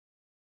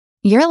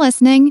You're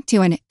listening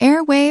to an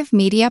Airwave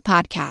Media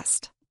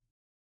Podcast.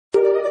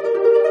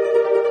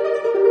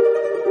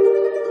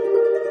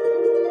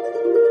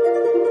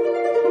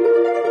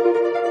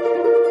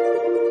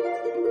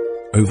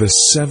 Over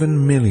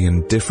 7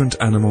 million different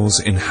animals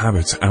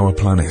inhabit our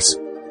planet.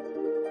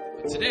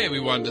 Today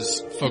we wanted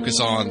to focus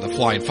on the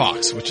flying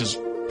fox, which is,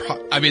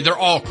 they're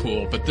all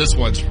cool, but this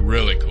one's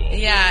really cool.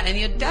 Yeah, and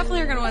you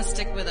definitely are going to want to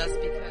stick with us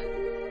because...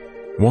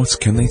 What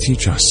can they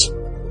teach us?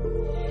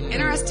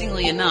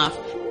 Interestingly enough,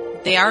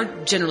 they are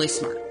generally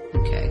smart.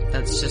 Okay,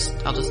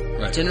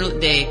 generally,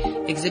 they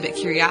exhibit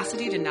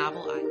curiosity to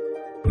novel ideas.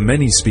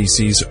 Many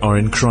species are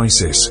in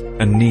crisis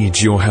and need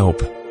your help.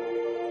 Big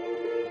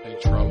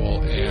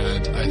trouble,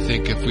 and I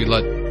think if we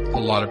let a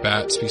lot of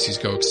bat species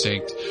go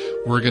extinct,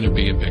 we're going to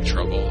be in big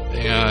trouble.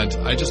 And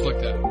I just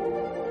looked at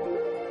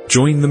it.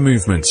 Join the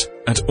movement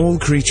at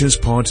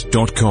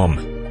allcreaturespod.com.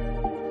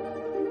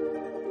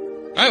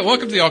 All right,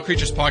 welcome to the All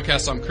Creatures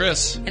Podcast. I'm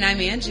Chris. And I'm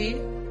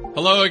Angie.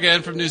 Hello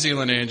again from New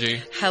Zealand,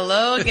 Angie.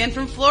 Hello again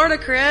from Florida,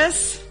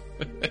 Chris.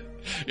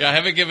 Yeah, I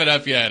haven't given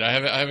up yet. I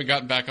haven't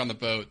gotten back on the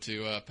boat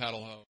to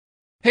paddle home.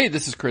 Hey,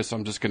 this is Chris.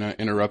 I'm just going to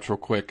interrupt real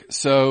quick.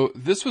 So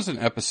this was an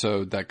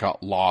episode that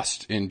got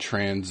lost in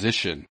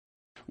transition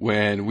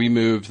when we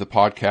moved the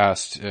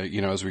podcast,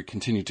 as we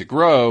continued to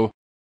grow,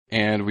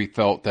 and we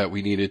felt that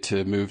we needed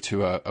to move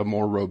to a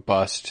more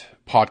robust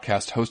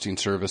podcast hosting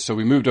service. So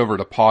we moved over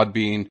to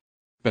Podbean.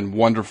 It's been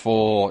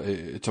wonderful.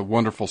 It's a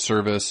wonderful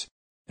service.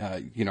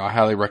 I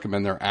highly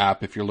recommend their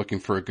app if you're looking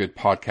for a good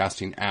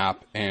podcasting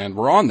app, and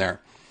we're on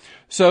there.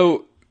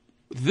 So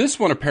this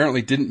one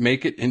apparently didn't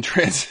make it in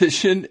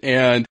transition,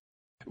 and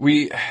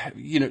we,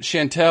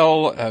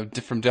 Chantel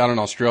from down in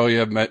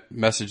Australia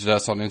messaged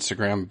us on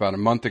Instagram about a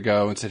month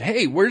ago and said,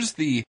 "Hey, where's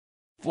the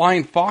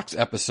Flying Fox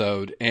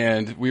episode?"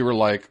 And we were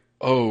like,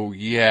 "Oh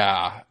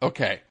yeah,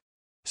 okay."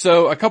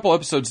 So a couple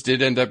episodes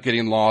did end up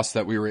getting lost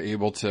that we were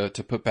able to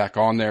put back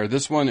on there.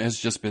 This one has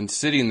just been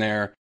sitting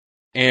there.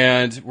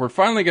 And we're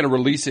finally going to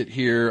release it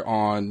here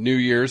on New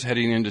Year's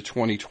heading into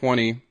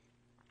 2020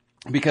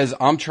 because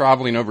I'm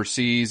traveling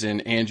overseas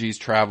and Angie's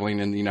traveling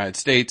in the United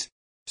States.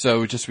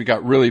 So we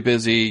got really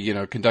busy,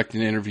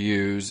 conducting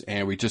interviews,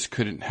 and we just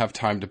couldn't have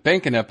time to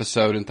bank an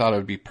episode and thought it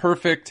would be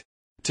perfect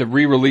to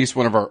re-release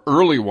one of our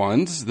early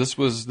ones. This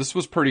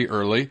was pretty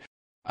early.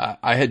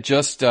 I had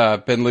just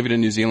been living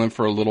in New Zealand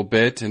for a little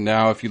bit, and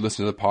now if you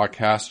listen to the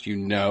podcast,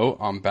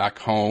 I'm back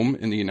home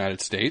in the United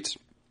States.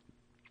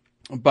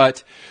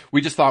 But we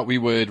just thought we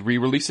would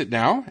re-release it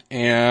now,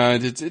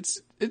 and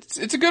it's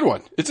a good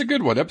one. It's a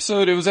good one.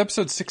 It was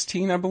episode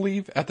 16, I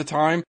believe, at the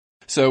time.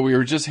 So we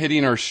were just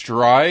hitting our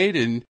stride,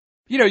 and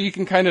you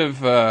can kind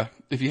of,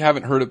 if you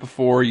haven't heard it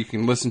before, you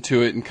can listen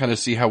to it and kind of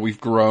see how we've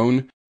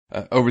grown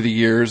over the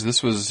years.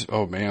 This was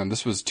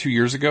 2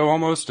 years ago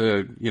almost,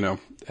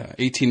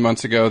 18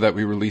 months ago that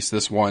we released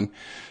this one.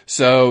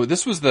 So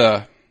this was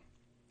the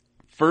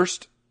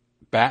first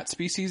bat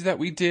species that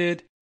we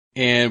did.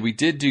 And we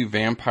did do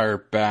vampire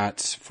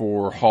bats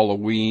for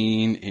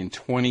Halloween in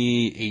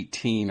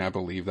 2018, I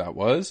believe that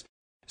was.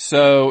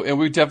 So, and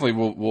we definitely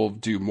will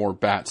do more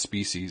bat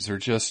species. They're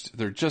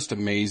just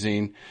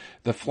amazing.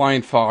 The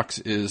flying fox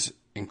is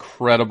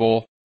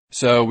incredible.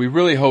 So we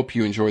really hope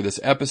you enjoy this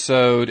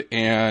episode.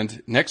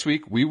 And next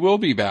week we will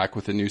be back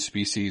with a new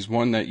species,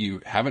 one that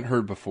you haven't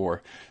heard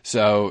before.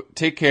 So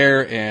take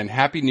care and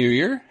Happy New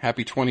Year.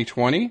 Happy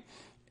 2020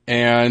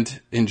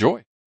 and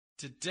enjoy.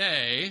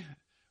 Today,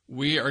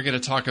 we are going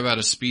to talk about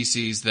a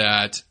species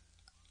that,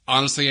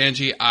 honestly,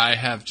 Angie, I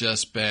have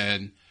just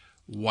been,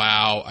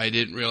 wow, I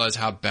didn't realize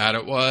how bad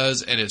it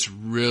was, and it's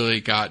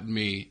really gotten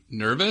me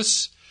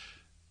nervous,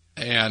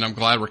 and I'm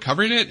glad we're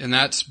covering it, and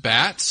that's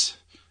bats,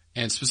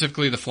 and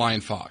specifically the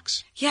flying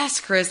fox. Yes,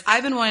 Chris,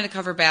 I've been wanting to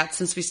cover bats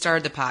since we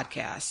started the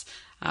podcast.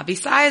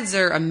 Besides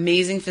their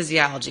amazing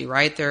physiology,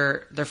 right?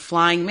 They're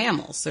flying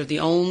mammals.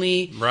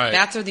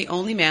 Bats are the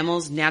only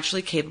mammals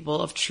naturally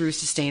capable of true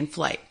sustained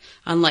flight,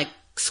 unlike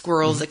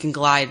squirrels that can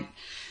glide.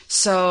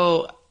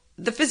 So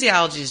the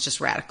physiology is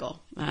just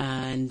radical.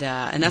 And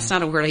that's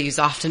not a word I use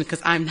often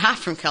because I'm not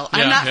from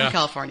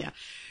California.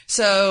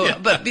 So,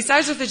 but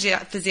besides the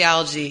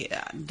physiology,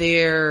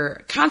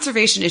 their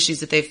conservation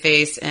issues that they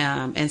face,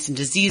 and some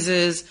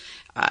diseases,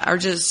 are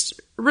just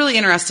really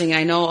interesting.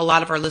 I know a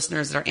lot of our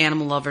listeners that are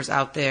animal lovers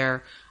out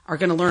there are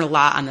going to learn a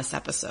lot on this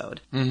episode.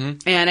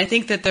 Mm-hmm. And I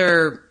think that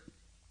they're,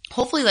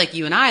 hopefully like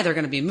you and I, they're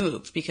going to be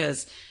moved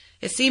because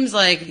it seems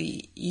like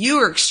you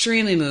were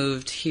extremely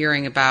moved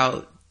hearing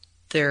about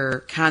their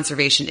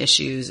conservation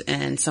issues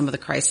and some of the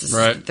crises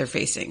that they're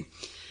facing.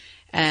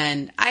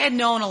 And I had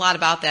known a lot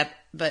about that,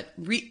 but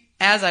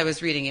as I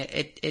was reading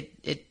it,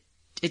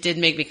 it did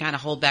make me kind of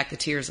hold back the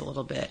tears a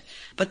little bit.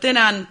 But then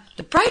on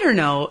the brighter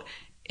note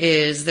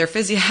is their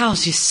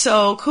physiology is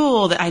so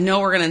cool that I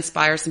know we're going to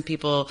inspire some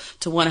people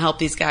to want to help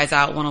these guys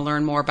out, want to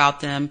learn more about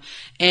them.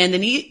 And the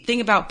neat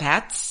thing about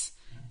bats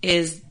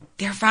is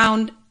they're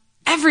found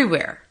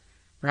everywhere.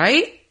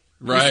 Right?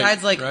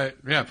 Besides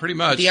yeah, pretty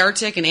much. The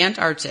Arctic and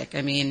Antarctic.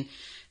 I mean,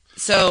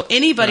 so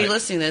anybody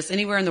listening to this,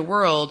 anywhere in the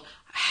world,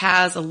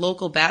 has a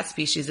local bat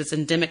species that's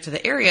endemic to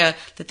the area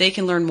that they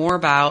can learn more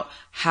about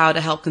how to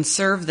help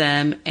conserve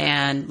them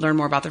and learn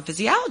more about their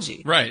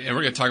physiology. Right. And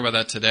we're going to talk about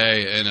that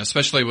today. And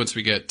especially once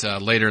we get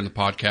later in the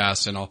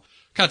podcast, and I'll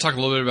kind of talk a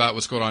little bit about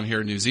what's going on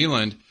here in New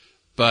Zealand,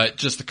 but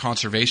just the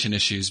conservation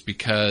issues,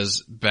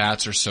 because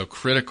bats are so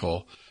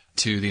critical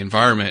to the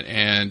environment.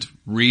 And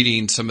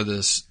reading some of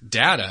this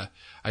data,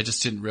 I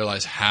just didn't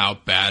realize how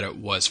bad it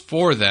was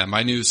for them.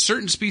 I knew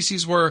certain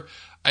species were.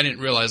 I didn't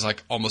realize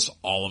like almost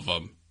all of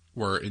them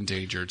were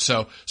endangered.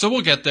 So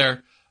we'll get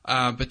there.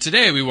 But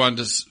today we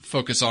wanted to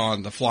focus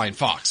on the flying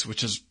fox,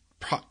 which is,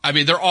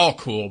 they're all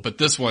cool, but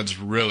this one's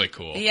really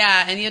cool.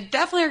 Yeah. And you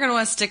definitely are going to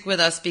want to stick with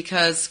us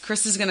because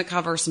Chris is going to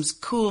cover some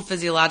cool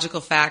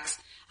physiological facts,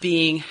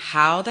 being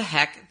how the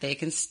heck they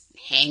can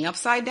hang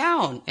upside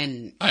down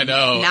and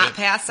not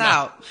pass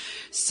out.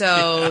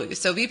 So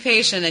be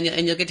patient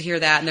and you'll get to hear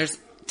that. And there's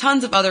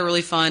tons of other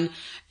really fun,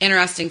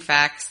 interesting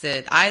facts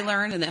that I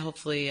learned and that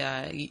hopefully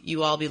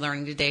you all be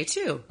learning today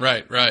too.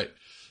 Right.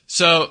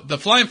 So the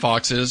flying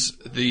foxes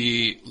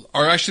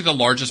are actually the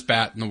largest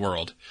bat in the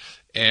world.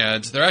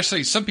 And they're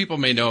actually, some people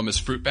may know them as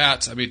fruit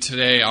bats.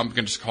 Today I'm going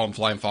to just call them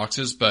flying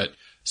foxes, but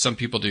some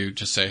people do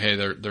just say, hey,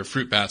 they're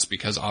fruit bats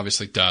because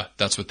obviously,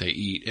 that's what they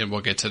eat. And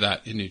we'll get to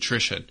that in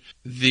nutrition.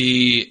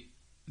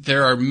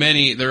 There are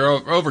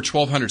over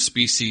 1,200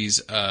 species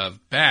of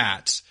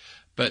bats,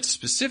 but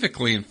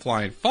specifically in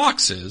flying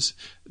foxes,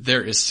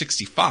 there is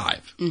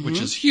 65, which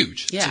is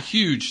huge. Yeah. It's a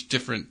huge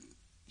different,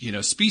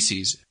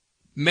 species.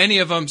 Many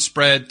of them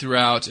spread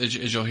throughout,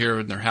 as you'll hear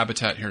in their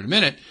habitat here in a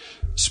minute,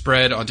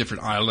 spread on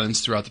different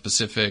islands throughout the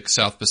Pacific,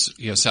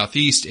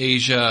 Southeast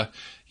Asia,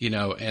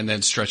 and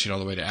then stretching all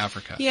the way to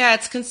Africa. Yeah,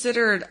 it's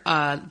considered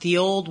the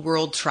old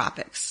world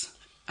tropics.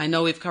 I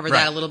know we've covered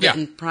that a little bit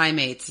in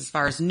primates, as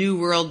far as New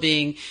World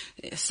being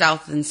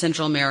South and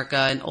Central America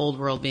and Old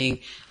World being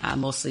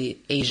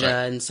mostly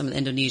Asia and some of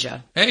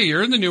Indonesia. Hey,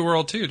 you're in the New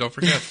World too. Don't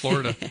forget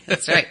Florida.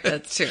 That's right.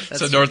 That's true.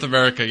 North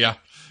America, yeah.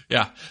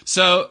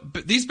 So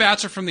these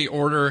bats are from the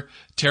order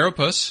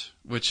Pteropus,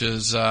 which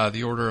is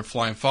the order of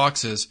flying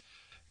foxes.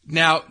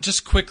 Now,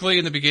 just quickly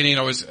in the beginning, I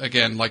always,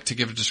 again, like to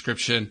give a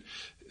description.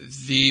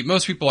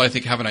 Most people, I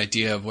think, have an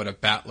idea of what a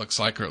bat looks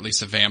like, or at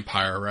least a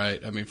vampire, right?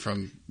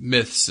 From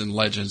myths and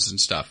legends and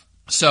stuff.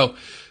 So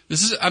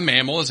this is a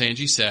mammal, as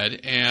Angie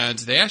said, and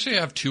they actually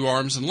have 2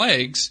 arms and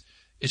legs.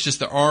 It's just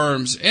their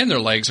arms and their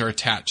legs are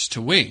attached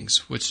to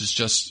wings, which is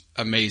just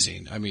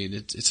amazing.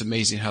 It's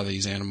amazing how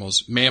these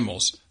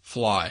mammals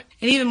fly.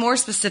 And even more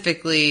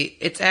specifically,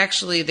 it's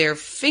actually their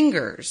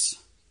fingers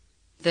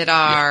that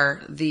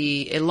are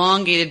the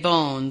elongated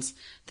bones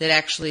that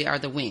actually are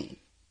the wing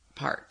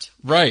part.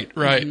 Right.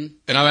 Mm-hmm.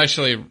 And I'm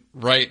actually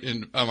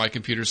on my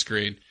computer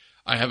screen.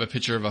 I have a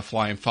picture of a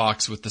flying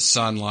fox with the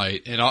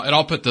sunlight, and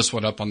I'll put this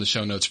one up on the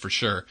show notes for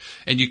sure.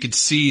 And you can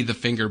see the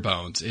finger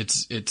bones.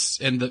 It's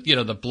and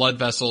the blood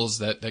vessels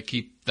that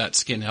keep that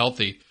skin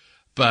healthy.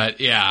 But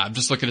yeah, I'm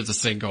just looking at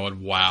this thing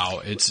going,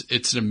 wow,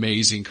 it's an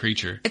amazing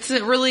creature. It's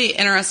a really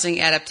interesting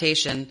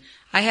adaptation.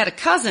 I had a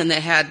cousin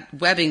that had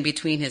webbing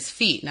between his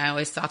feet, and I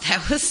always thought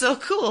that was so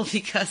cool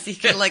because he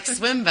could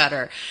swim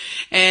better.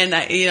 And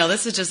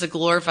this is just a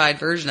glorified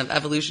version of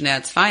evolution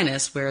at its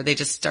finest, where they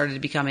just started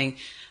becoming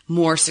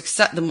more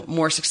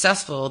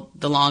successful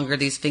the longer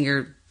these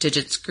finger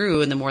digits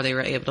grew and the more they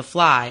were able to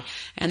fly.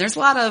 And there's a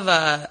lot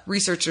of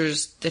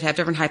researchers that have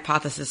different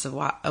hypotheses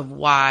of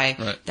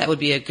why that would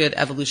be a good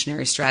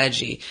evolutionary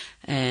strategy,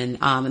 and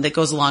that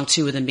goes along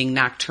too with them being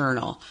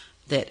nocturnal.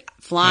 That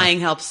flying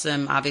helps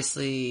them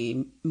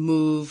obviously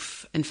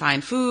move and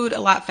find food a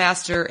lot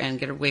faster and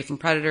get away from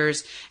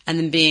predators. And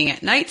then being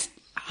at night,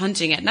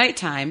 hunting at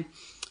nighttime,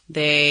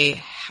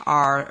 they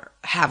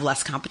have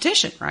less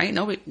competition, right?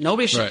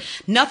 Nobody should.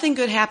 Nothing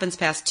good happens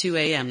past 2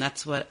 a.m.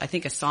 That's what I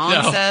think a song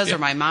says, or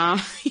my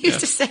mom used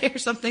to say, or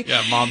something.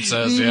 Yeah, mom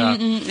says,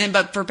 yeah.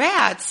 But for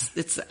bats,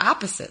 it's the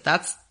opposite.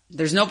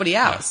 There's nobody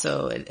out,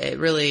 so it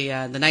really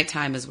the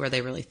nighttime is where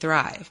they really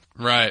thrive.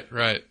 Right.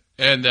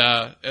 And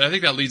I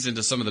think that leads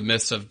into some of the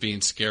myths of being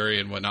scary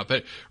and whatnot.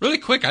 But really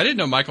quick, I didn't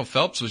know Michael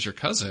Phelps was your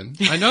cousin.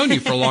 I known you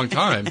for a long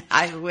time.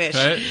 I wish.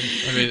 Right?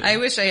 I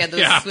wish I had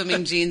those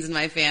swimming genes in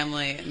my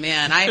family.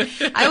 Man,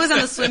 I was on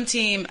the swim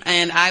team,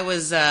 and I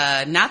was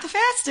not the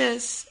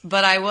fastest,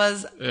 but I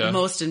was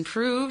most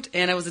improved,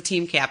 and I was a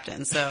team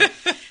captain. So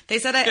they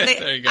said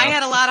I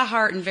had a lot of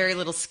heart and very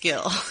little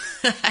skill.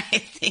 I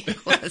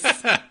think was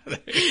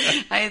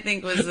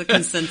the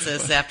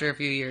consensus after a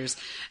few years.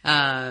 So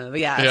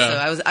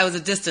I was a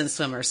distance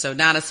swimmer, so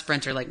not a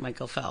sprinter like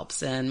Michael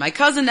Phelps. And my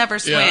cousin never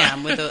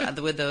swam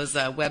with those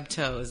web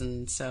toes,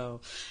 and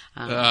so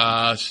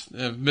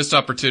missed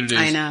opportunities.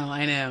 I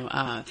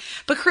know.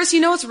 But Chris,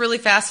 what's really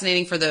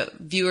fascinating for the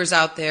viewers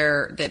out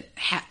there that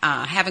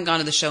haven't gone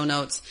to the show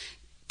notes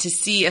to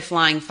see a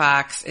flying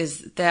fox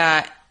is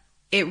that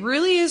it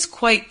really is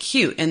quite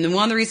cute. And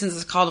one of the reasons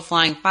it's called a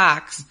flying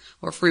fox,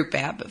 or fruit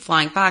bat, but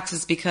flying fox,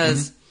 is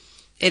because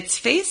its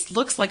face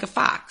looks like a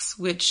fox,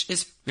 which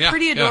is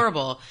pretty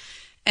adorable.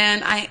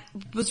 And I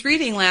was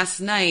reading last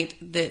night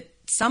that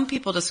some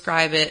people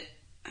describe it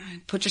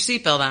put your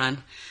seatbelt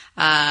on,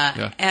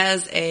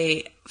 as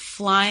a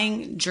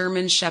flying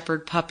German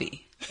Shepherd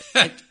puppy.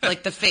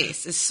 Like the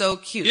face is so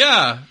cute.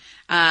 Yeah.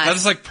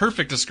 That's like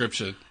perfect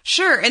description.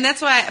 Sure. And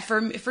that's why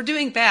for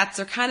doing bats,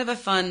 they're kind of a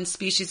fun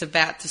species of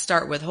bat to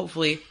start with.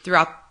 Hopefully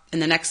throughout in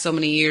the next so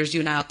many years,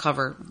 you and I will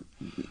cover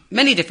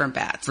many different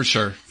bats. For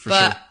sure.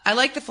 But I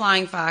like the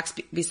flying fox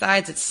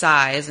besides its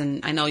size,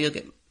 and I know you'll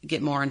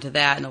get more into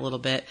that in a little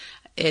bit.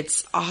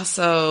 It's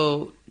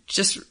also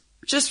just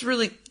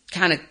really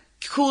kind of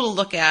cool to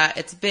look at.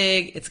 It's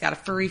big. It's got a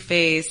furry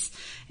face,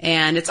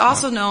 and it's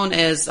also known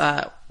as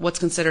what's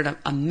considered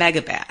a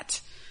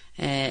megabat.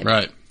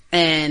 Right.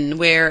 And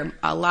where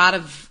a lot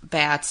of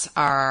bats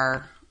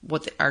are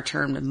what are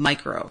termed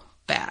micro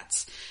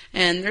bats.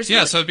 And there's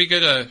so it'd be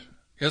good.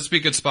 This would be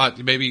a good spot.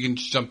 Maybe you can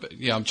jump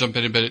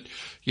in a bit,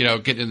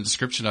 get in the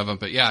description of them.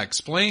 But yeah,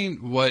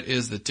 explain what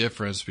is the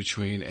difference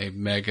between a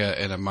mega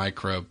and a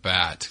micro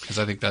bat. Because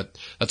I think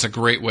that's a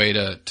great way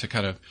to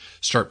kind of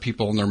start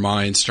people in their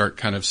minds, start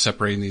kind of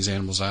separating these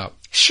animals out.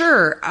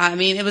 Sure. I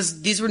mean,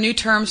 these were new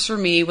terms for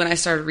me when I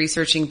started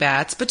researching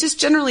bats. But just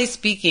generally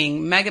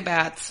speaking,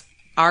 megabats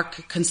are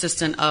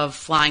consistent of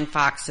flying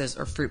foxes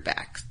or fruit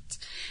bats.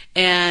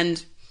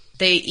 And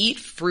they eat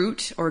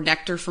fruit or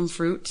nectar from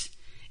fruit.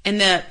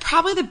 And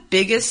probably the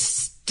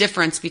biggest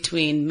difference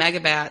between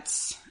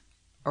megabats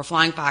or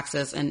flying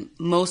foxes and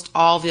most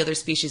all the other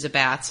species of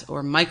bats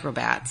or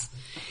microbats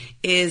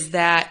is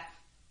that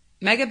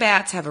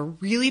megabats have a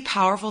really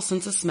powerful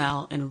sense of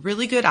smell and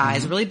really good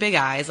eyes, really big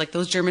eyes, like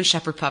those German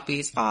Shepherd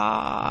puppies.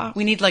 Aw,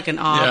 we need like an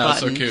aw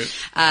button. Yeah, so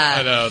cute.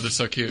 I know, they're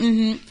so cute.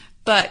 Mm-hmm.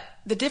 But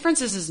the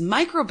difference is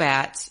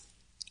microbats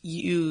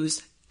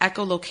use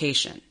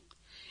echolocation.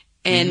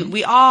 And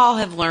we all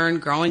have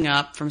learned growing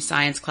up from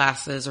science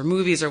classes or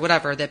movies or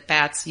whatever that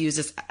bats use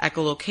this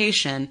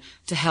echolocation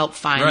to help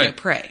find their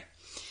prey,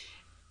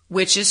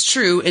 which is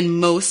true in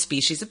most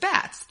species of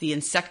bats, the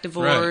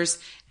insectivores.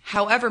 Right.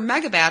 However,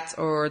 megabats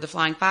or the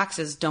flying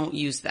foxes don't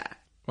use that.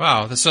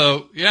 Wow.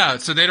 So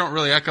they don't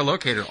really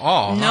echolocate at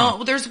all.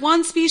 No, there's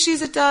one species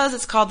that does.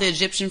 It's called the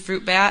Egyptian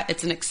fruit bat.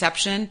 It's an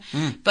exception.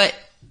 But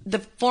the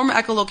form of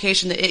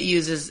echolocation that it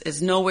uses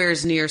is nowhere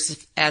near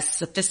as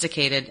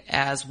sophisticated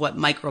as what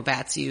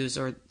microbats use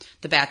or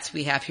the bats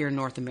we have here in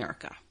North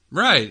America.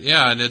 Right.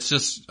 Yeah. And it's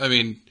just,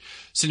 sitting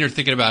here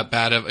thinking about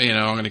I'm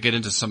going to get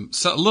into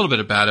a little bit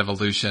of bat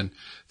evolution,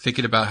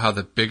 thinking about how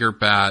the bigger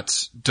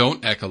bats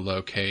don't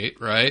echolocate,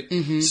 right?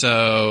 Mm-hmm.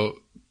 So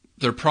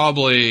they're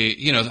probably,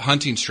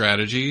 hunting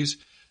strategies.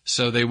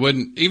 So they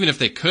wouldn't, even if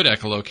they could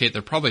echolocate,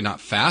 they're probably not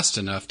fast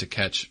enough to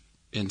catch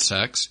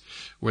insects,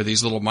 where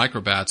these little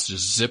microbats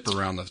just zip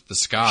around the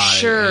sky.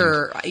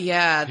 Sure.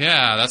 Yeah.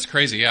 Yeah, that's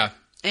crazy. Yeah.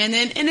 And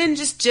then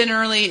just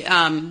generally,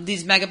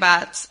 these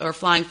megabats or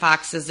flying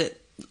foxes that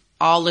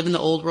all live in the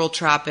old world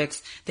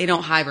tropics, they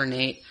don't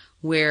hibernate,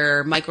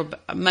 where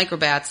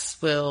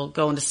microbats will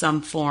go into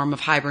some form of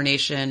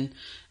hibernation.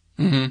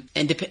 Mm-hmm.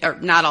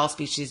 And not all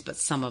species, but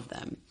some of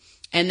them.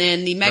 And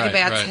then the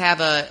megabats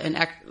have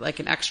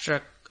an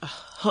extra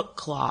hook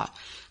claw,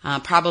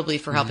 probably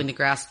for helping to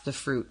grasp the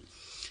fruit.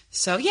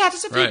 So yeah,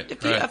 just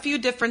a few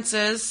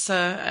differences.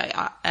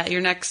 At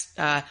your next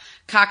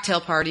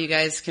cocktail party, you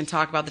guys can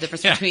talk about the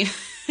difference between.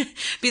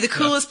 Be the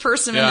coolest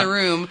person in the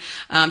room,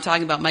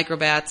 talking about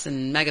microbats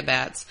and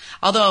megabats.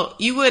 Although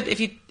you would,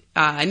 if you,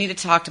 I need to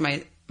talk to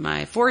my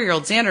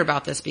 4-year-old Xander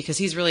about this because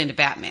he's really into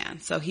Batman.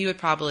 So he would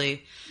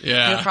probably,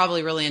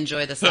 really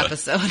enjoy this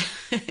episode.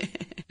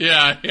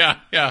 Yeah.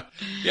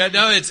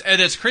 No,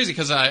 it's crazy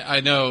because I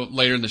know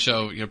later in the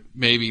show,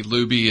 maybe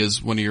Luby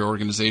is one of your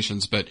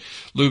organizations, but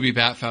Luby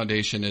Bat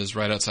Foundation is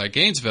right outside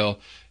Gainesville.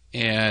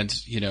 And,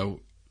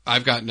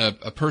 I've gotten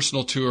a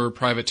personal tour,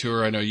 private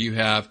tour. I know you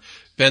have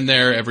been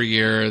there every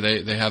year.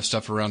 They have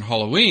stuff around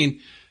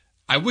Halloween.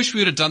 I wish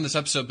we would have done this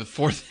episode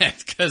before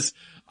that because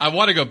I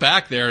want to go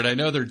back there, and I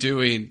know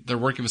they're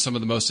working with some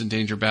of the most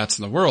endangered bats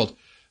in the world.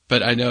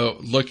 But I know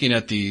looking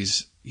at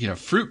these,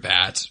 fruit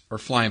bats or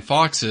flying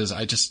foxes,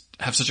 I just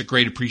have such a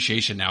great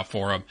appreciation now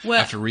for them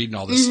after reading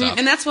all this stuff.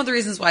 And that's one of the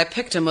reasons why I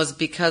picked them was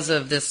because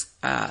of this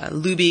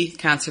Luby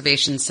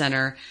Conservation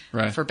Center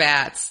for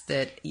bats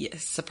that,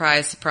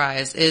 surprise,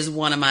 surprise, is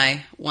one of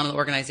the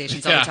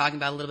organizations I'll be talking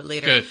about a little bit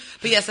later. Good.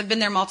 But yes, I've been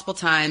there multiple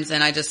times,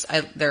 and I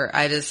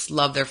just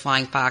love their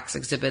flying fox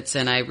exhibits,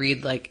 and I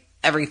read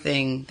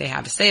everything they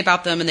have to say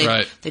about them, and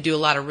they do a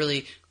lot of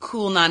really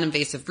cool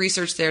non-invasive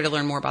research there to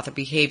learn more about their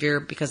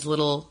behavior because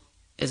little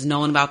is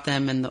known about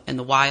them in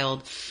the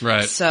wild.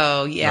 Right.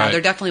 So they're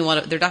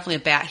definitely a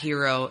bat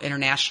hero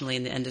internationally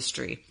in the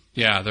industry.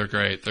 Yeah, they're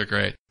great. They're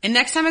great. And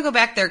next time I go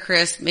back there,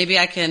 Chris, maybe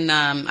I can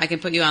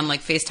put you on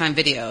FaceTime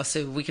video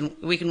so we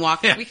can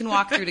walk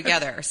through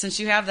together. Since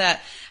you have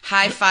that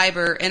high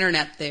fiber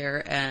internet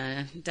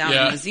there down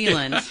in New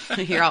Zealand,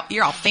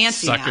 you're all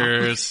fancy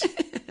suckers.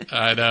 Now.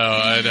 I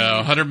know.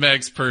 100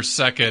 megs per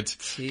second.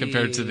 Jeez.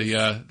 Compared to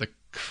the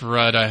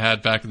crud I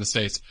had back in the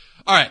States.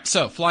 All right,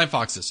 so flying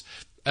foxes.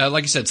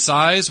 Like you said,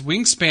 size,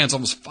 wingspans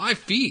almost 5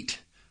 feet.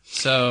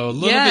 So a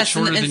little bit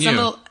shorter than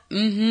you.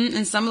 Mm-hmm.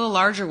 And some of the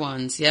larger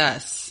ones,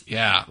 yes.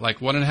 Yeah, like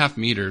 1.5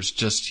 meters,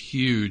 just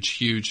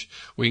huge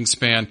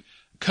wingspan.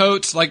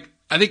 Coats, like,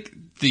 I think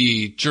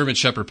the German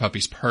Shepherd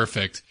puppy's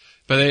perfect,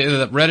 but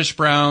they reddish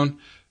brown,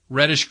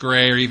 reddish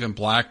gray, or even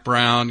black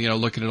brown,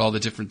 looking at all the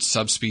different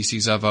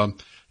subspecies of them,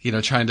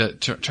 trying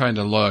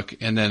to look.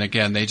 And then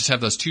again, they just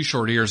have those 2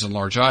 short ears and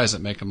large eyes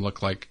that make them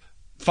look like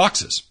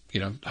foxes,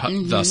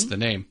 thus the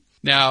name.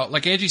 Now,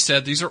 like Angie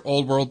said, these are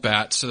old world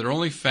bats, so they're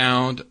only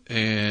found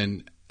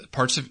in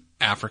parts of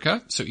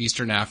Africa, so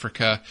Eastern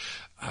Africa,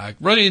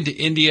 running into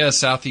India,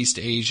 Southeast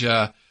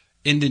Asia,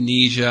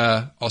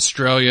 Indonesia,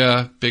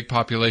 Australia, big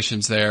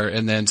populations there,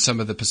 and then some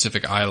of the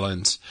Pacific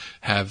Islands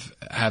have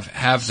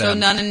them. So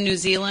none in New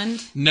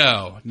Zealand?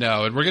 No.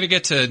 And we're going to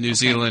get to New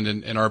Zealand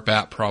and our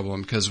bat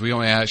problem because we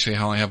only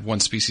have one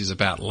species of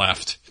bat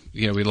left.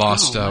 We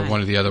lost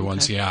one of the other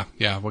ones. Yeah,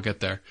 we'll get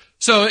there.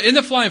 So in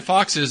the flying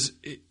foxes,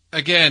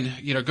 again,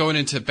 going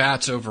into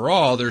bats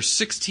overall, there's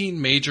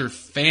 16 major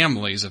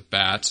families of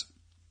bats,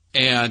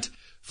 and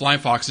flying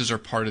foxes are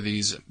part of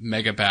these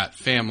megabat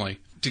family.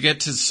 To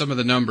get to some of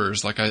the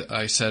numbers, like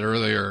I said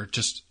earlier,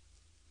 just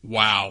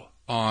wow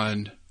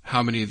on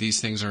how many of these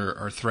things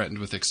are threatened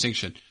with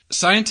extinction.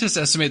 Scientists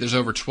estimate there's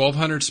over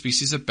 1,200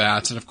 species of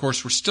bats, and of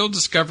course we're still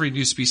discovering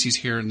new species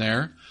here and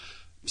there,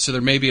 so there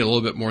may be a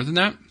little bit more than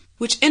that.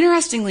 Which,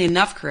 interestingly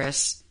enough,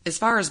 Chris, as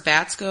far as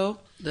bats go,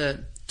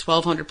 the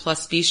 1,200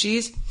 plus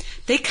species,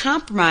 they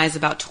comprise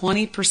about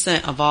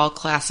 20% of all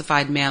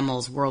classified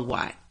mammals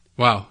worldwide.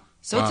 Wow.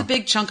 So it's a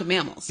big chunk of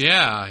mammals.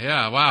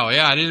 Yeah, wow.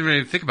 Yeah, I didn't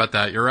really think about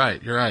that. You're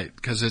right.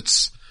 Because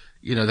it's,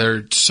 there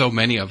are so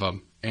many of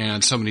them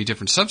and so many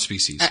different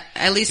subspecies.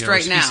 At least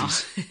right now.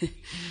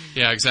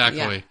 Yeah,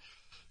 exactly. Yeah.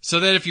 So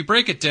that if you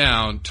break it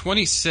down,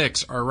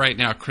 26 are right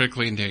now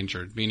critically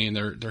endangered, meaning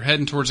they're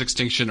heading towards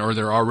extinction or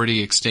they're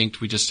already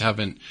extinct. We just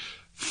haven't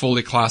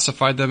fully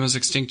classified them as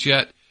extinct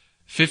yet.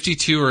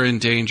 52 are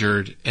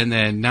endangered, and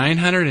then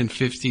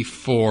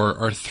 954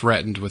 are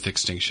threatened with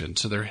extinction.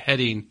 So they're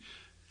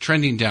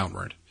trending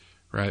downward,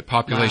 right?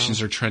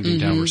 Populations are trending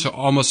downward. So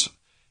almost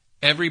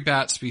every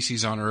bat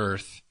species on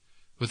Earth,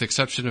 with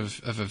exception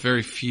of a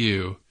very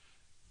few,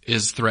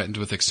 is threatened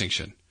with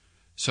extinction.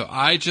 So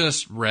I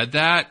just read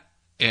that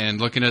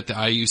and looking at the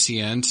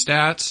IUCN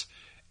stats,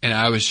 and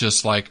I was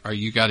just like,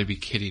 you got to be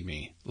kidding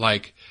me.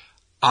 Like,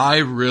 I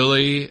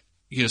really,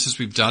 since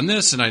we've done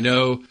this, and I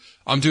know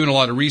I'm doing a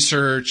lot of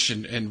research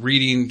and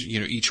reading,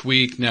 each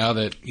week now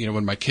that,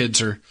 when my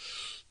kids are,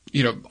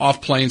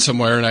 off playing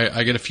somewhere and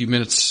I get a few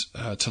minutes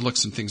to look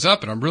some things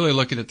up, and I'm really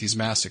looking at these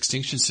mass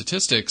extinction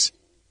statistics.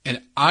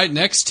 And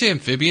next to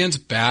amphibians,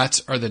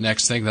 bats are the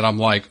next thing that I'm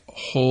like,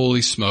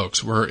 holy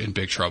smokes, we're in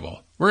big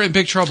trouble. We're in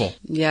big trouble.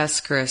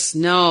 Yes, Chris.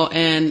 No,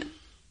 and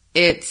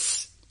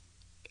it's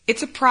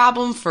a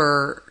problem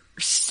for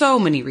so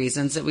many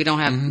reasons that we don't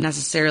have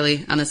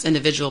necessarily on this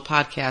individual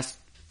podcast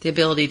the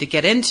ability to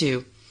get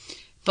into.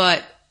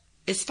 But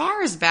as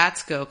far as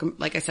bats go,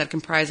 like I said,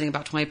 comprising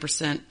about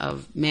 20%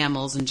 of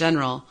mammals in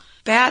general,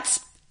 bats,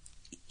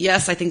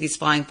 yes, I think these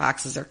flying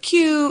foxes are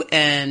cute,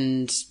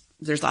 and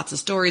there's lots of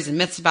stories and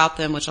myths about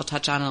them, which I'll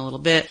touch on in a little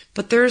bit.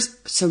 But there's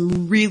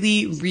some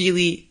really,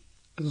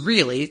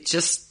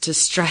 just to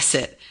stress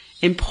it,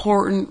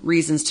 important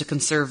reasons to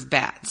conserve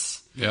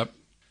bats. Yep.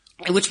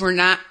 Which we're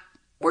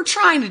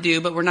trying to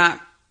do, but we're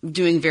not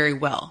doing very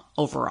well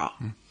overall.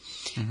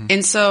 Mm-hmm.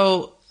 And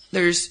so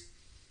there's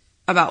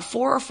about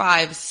 4 or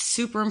 5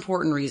 super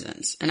important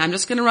reasons. And I'm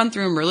just going to run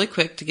through them really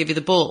quick to give you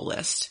the bullet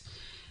list.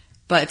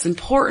 But it's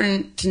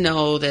important to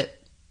know that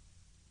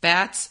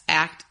bats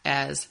act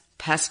as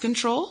pest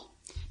control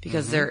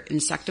because they're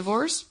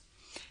insectivores.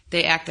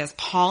 They act as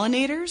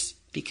pollinators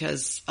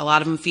because a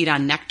lot of them feed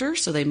on nectar,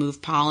 so they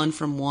move pollen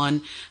from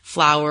one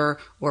flower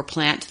or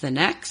plant to the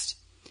next.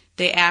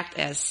 They act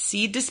as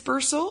seed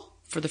dispersal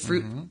for the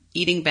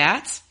fruit-eating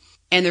bats.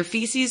 And their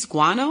feces,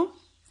 guano,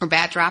 or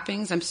bat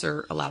droppings, I'm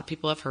sure a lot of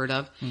people have heard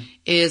of,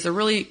 is a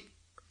really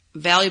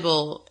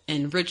valuable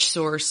and rich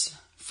source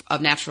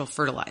of natural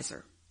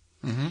fertilizer.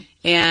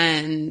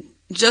 And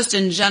just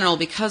in general,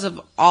 because of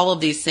all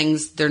of these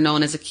things, they're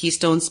known as a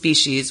keystone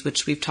species,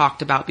 which we've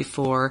talked about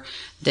before,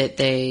 that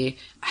they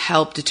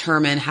help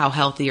determine how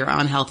healthy or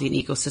unhealthy an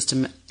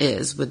ecosystem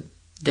is with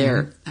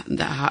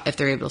if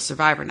they're able to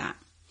survive or not.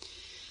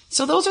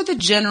 So those are the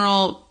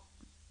general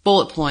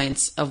bullet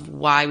points of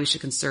why we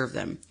should conserve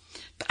them.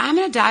 But I'm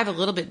going to dive a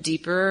little bit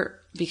deeper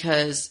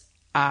because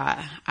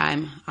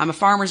I'm a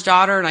farmer's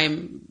daughter, and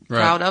I'm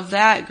proud of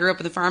that. Grew up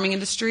in the farming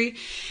industry,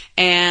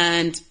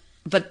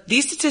 but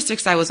these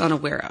statistics I was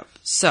unaware of.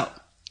 So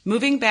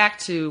moving back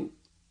to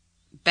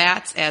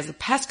bats as a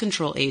pest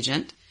control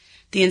agent,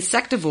 the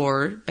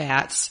insectivore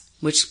bats,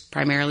 which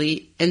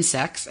primarily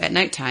insects at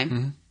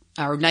nighttime,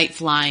 or night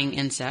flying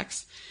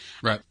insects.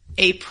 Right.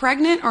 A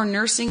pregnant or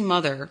nursing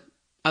mother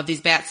of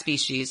these bat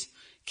species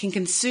can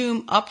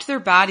consume up to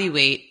their body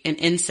weight in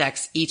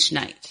insects each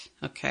night.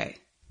 Okay.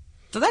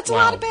 So that's a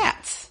lot of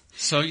bats.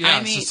 So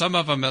so some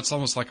of them, that's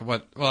almost like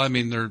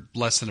they're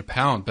less than a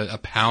pound, but a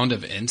pound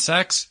of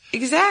insects?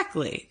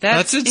 Exactly.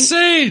 That's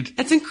insane.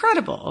 That's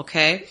incredible.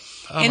 Okay.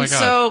 Oh my God.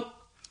 So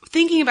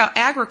thinking about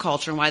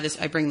agriculture and why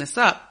I bring this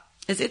up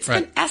is it's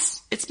been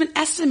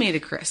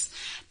estimated, Chris,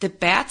 that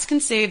bats can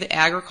save the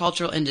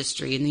agricultural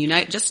industry in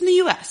just in the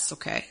U.S.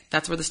 Okay.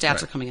 That's where the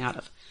stats are coming out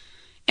of.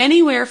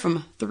 Anywhere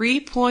from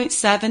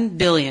 3.7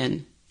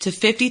 billion to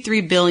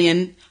 53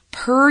 billion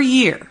per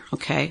year.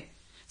 Okay.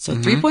 So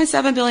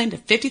 3.7 billion to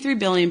 53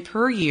 billion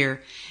per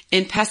year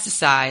in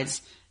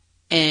pesticides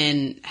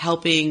and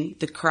helping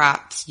the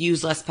crops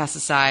use less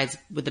pesticides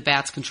with the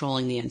bats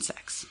controlling the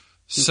insects.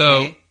 Okay?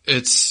 So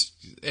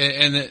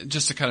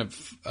just to kind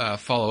of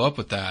follow up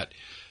with that,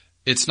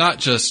 it's not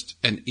just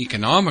an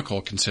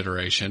economical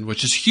consideration,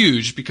 which is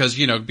huge because,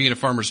 being a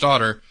farmer's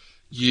daughter,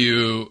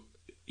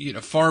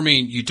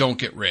 farming, you don't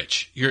get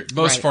rich.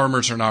 Most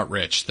farmers are not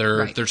rich.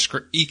 They're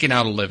eking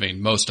out a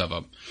living, most of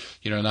them.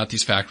 Not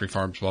these factory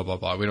farms, blah, blah,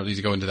 blah. We don't need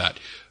to go into that.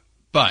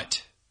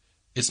 But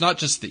it's not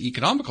just the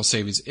economical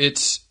savings.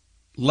 It's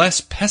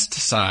less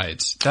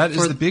pesticides. That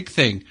is the big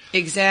thing.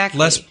 Exactly.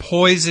 Less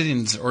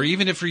poisons, or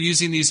even if we're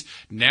using these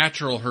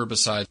natural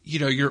herbicides,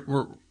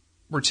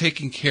 we're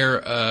taking care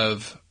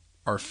of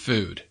our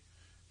food.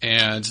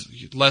 And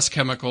less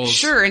chemicals.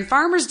 Sure, and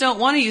farmers don't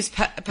want to use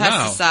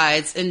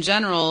pesticides in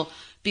general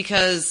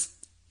because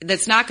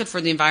that's not good for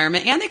the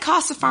environment, and they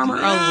cost the farmer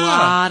a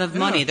lot of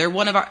money. They're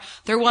one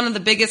of the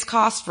biggest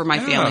costs for my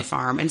family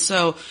farm, and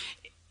so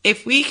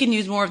if we can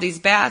use more of these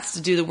bats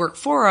to do the work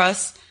for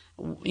us,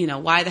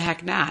 why the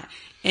heck not?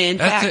 In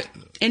fact,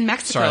 in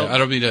Mexico. Sorry, I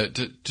don't mean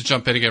to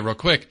jump in again real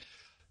quick.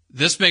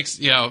 This makes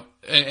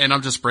and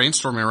I'm just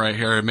brainstorming right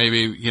here, and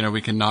maybe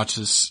we can notch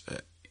this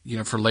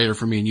for later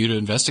for me and you to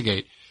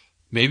investigate.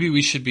 Maybe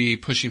we should be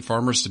pushing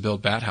farmers to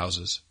build bat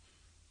houses.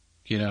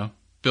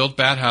 Build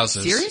bat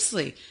houses.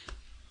 Seriously.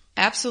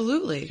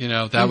 Absolutely.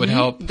 That would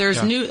help.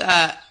 There's new,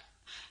 I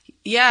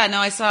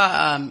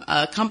saw,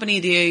 a company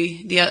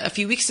a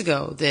few weeks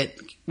ago that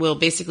will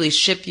basically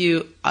ship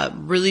you a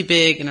really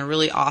big and a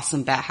really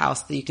awesome bat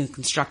house that you can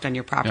construct on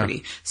your property.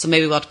 Yeah. So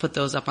maybe we'll have to put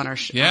those up on our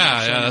show.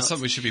 That's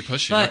something we should be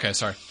pushing. Okay,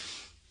 sorry.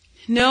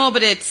 No,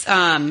 but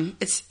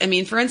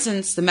for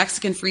instance, the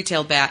Mexican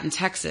free-tailed bat in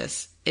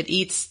Texas, it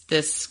eats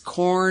this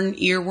corn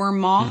earworm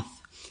moth,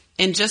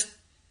 and just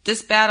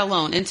this bat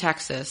alone in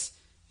Texas,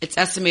 it's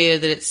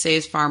estimated that it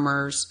saves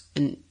farmers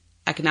an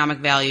economic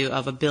value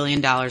of $1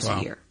 billion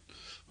a year.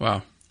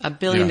 Wow. $1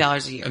 billion a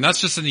year. And that's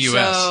just in the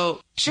U.S.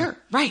 So, sure.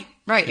 Right,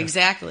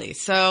 exactly.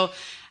 So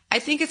I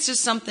think it's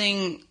just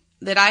something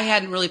that I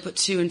hadn't really put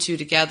two and two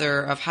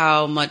together of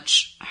how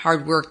much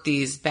hard work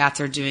these bats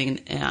are doing,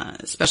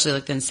 especially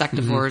like the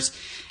insectivores.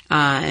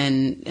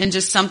 And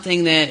just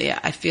something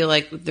that I feel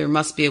like there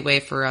must be a way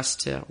for us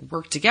to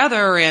work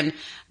together, and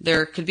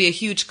there could be a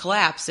huge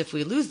collapse if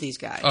we lose these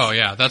guys. Oh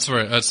yeah, that's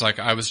like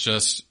I was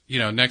just,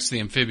 next to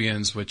the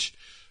amphibians, which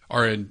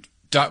are in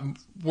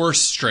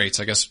worse straits,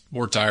 I guess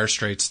more dire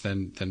straits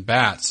than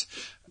bats.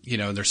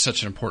 They're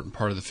such an important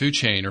part of the food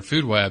chain or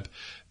food web.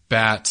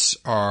 Bats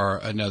are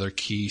another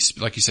key,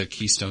 like you said,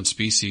 keystone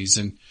species.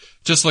 And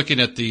just looking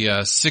at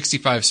the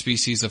 65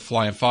 species of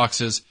flying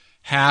foxes,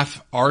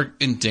 half are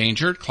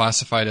endangered,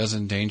 classified as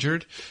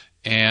endangered,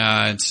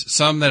 and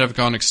some that have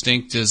gone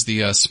extinct is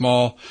the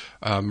small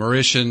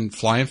Mauritian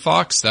flying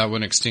fox that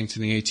went extinct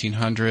in the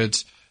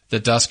 1800s. The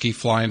dusky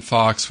flying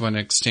fox went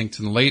extinct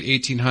in the late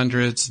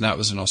 1800s, and that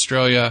was in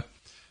Australia.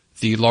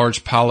 The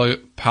large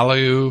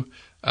Palau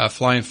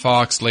flying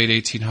fox, late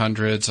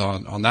 1800s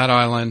on that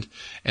island.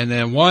 And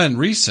then one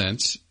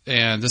recent,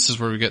 and this is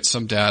where we get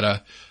some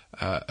data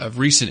of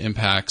recent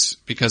impacts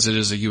because it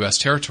is a U.S.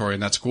 territory,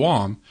 and that's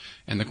Guam.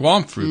 And the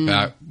Guam fruit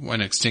bat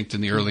went extinct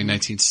in the early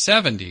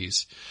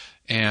 1970s.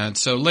 And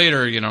so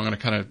later, I'm going to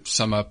kind of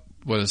sum up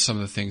what are some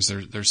of the things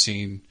they're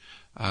seeing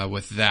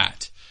with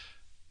that.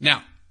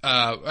 Now,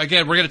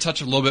 again, we're going to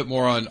touch a little bit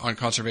more on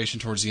conservation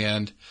towards the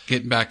end,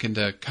 getting back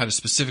into kind of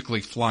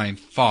specifically flying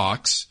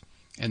fox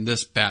and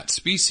this bat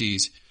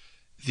species.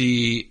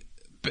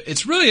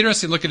 It's really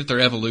interesting looking at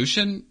their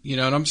evolution,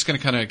 and I'm just going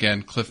to kind of,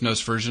 again, Cliff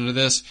Notes version of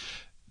this.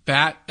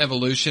 Bat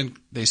evolution,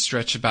 they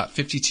stretch about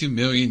 52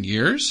 million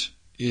years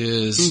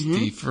is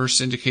the first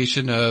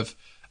indication of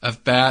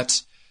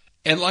bats.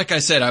 And like I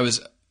said, I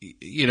was,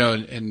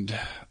 and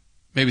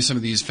maybe some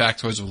of these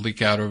factoids will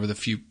leak out over the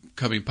few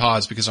coming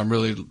pods because I'm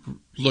really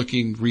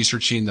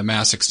researching the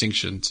mass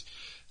extinctions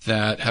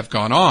that have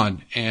gone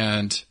on.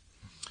 And,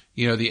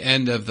 the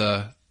end of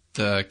the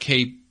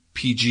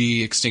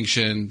KPG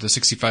extinction, the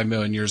 65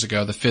 million years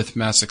ago, the fifth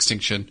mass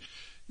extinction,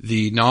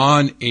 the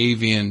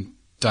non-avian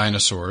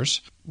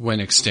dinosaurs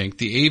went extinct.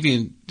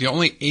 The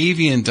only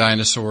avian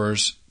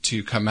dinosaurs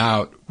to come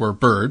out were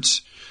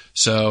birds.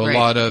 So a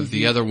lot of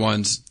the other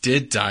ones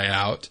did die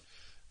out,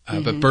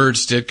 but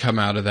birds did come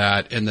out of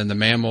that. And then the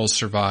mammals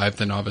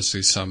survived, and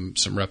obviously some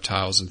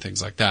reptiles and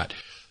things like that.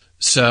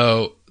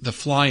 So the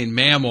flying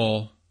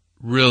mammal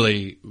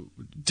really,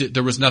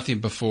 there was nothing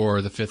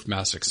before the fifth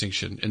mass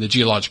extinction in the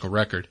geological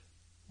record.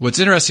 What's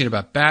interesting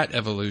about bat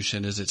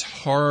evolution is it's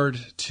hard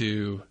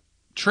to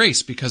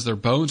trace because their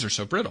bones are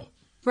so brittle.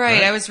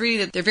 Right. I was reading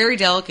that they're very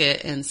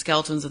delicate, and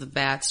skeletons of the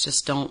bats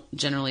just don't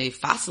generally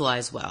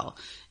fossilize well.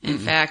 In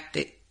fact,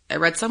 I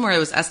read somewhere it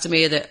was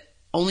estimated that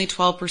only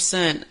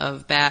 12%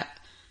 of bat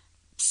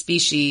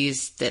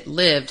species that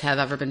lived have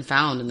ever been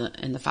found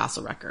in the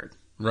fossil record.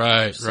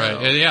 Right, so right.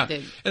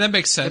 And that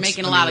makes sense. They're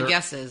making a lot of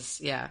guesses,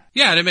 yeah.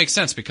 Yeah, and it makes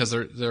sense because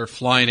they're a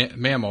flying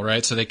mammal,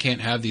 right? So they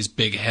can't have these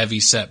big, heavy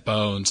set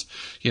bones.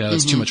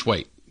 That's too much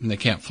weight, and they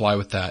can't fly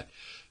with that.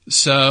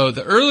 So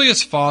the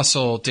earliest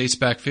fossil dates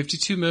back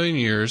 52 million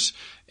years,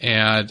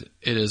 and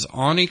it is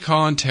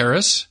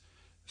Onychonterus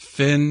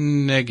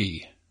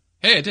finnegi.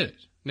 Hey, I did it.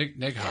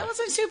 Neghar. That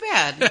wasn't too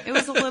bad. It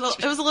was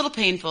a little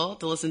painful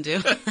to listen to.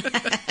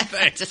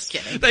 Thanks. Just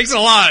kidding. Thanks a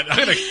lot. I'm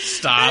gonna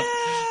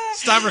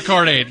stop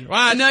recording.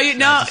 What?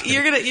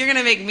 You're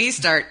gonna make me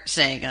start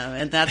saying them,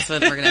 and that's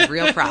when we're gonna have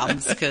real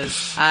problems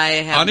because I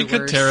have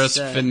Onychonterus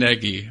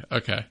finnegi.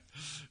 Okay.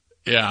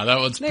 Yeah, that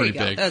one's pretty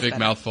big. Big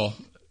mouthful.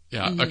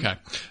 Yeah, okay.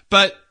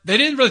 But they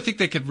didn't really think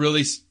they could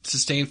really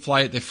sustain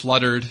flight. They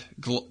fluttered,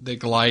 they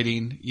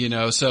gliding,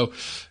 so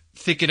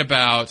thinking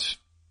about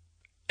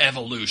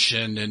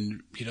evolution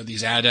and,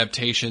 these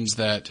adaptations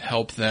that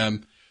help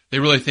them, they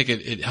really think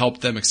it helped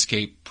them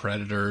escape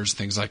predators,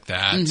 things like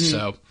that.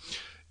 So,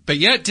 but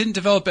yet didn't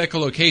develop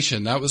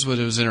echolocation. That was what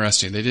was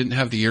interesting. They didn't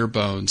have the ear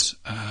bones,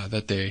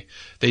 that they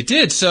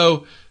did.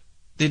 So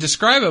they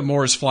describe it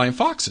more as flying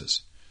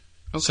foxes.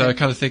 Okay. So I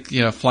kind of think,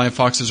 flying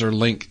foxes are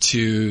linked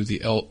to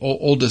the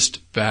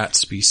oldest bat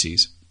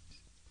species.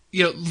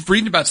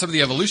 Reading about some of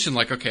the evolution,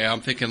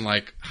 I'm thinking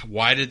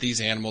why did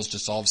these animals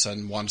just all of a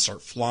sudden want to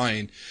start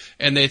flying?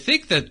 And they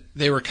think that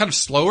they were kind of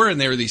slower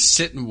and they were these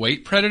sit and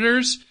wait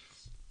predators.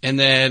 And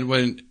then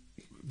when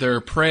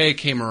their prey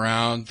came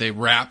around, they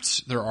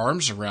wrapped their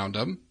arms around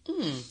them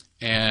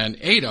and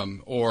ate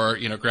them, or,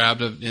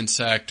 grabbed an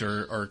insect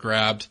or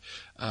grabbed,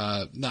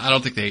 I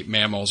don't think they ate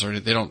mammals, or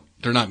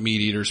they're not meat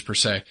eaters per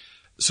se.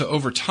 So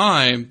over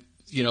time,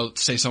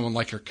 say someone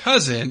like your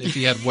cousin, if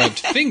he had webbed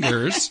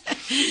fingers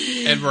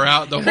and were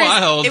out in the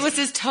wild. It was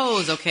his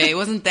toes, okay? It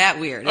wasn't that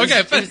weird. And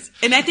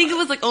I think it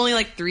was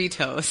only 3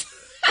 toes.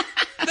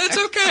 That's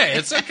okay.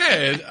 It's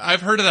okay.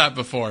 I've heard of that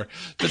before.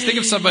 But think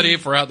of somebody,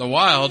 if we're out in the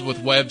wild with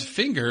webbed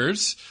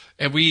fingers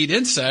and we eat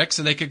insects,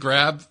 and they could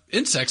grab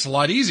insects a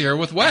lot easier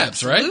with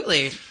webs, right?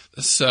 Absolutely.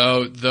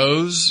 So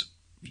those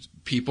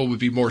people would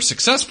be more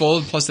successful,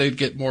 and plus they'd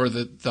get more of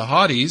the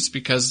hotties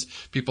because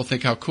people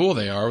think how cool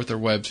they are with their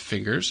webbed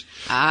fingers.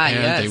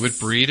 And they would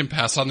breed and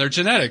pass on their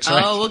genetics,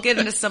 right? Oh, we'll get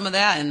into some of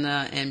that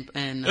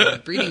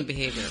in breeding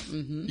behavior.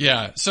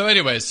 Yeah. So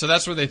anyways,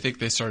 that's where they think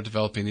they started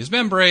developing these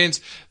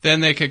membranes. Then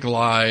they could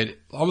glide,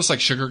 almost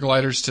like sugar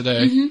gliders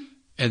today,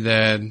 and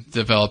then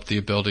develop the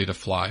ability to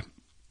fly.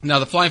 Now,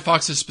 the flying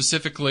foxes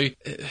specifically,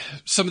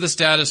 some of this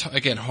data is,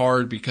 again,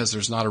 hard because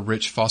there's not a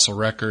rich fossil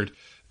record.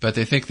 But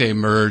they think they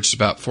emerged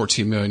about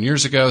 14 million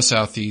years ago,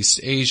 Southeast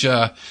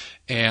Asia,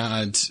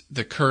 and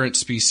the current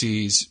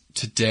species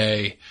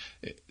today,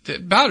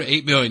 about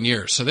 8 million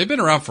years. So they've been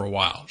around for a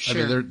while.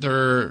 Sure. I mean,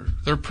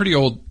 they're pretty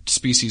old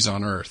species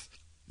on Earth.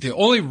 The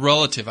only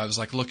relative I was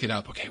looking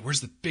up, okay,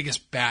 where's the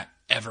biggest bat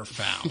ever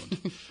found?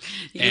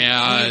 You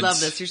love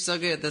this. You're so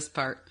good at this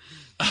part.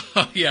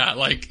 Yeah,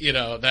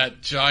 that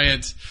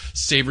giant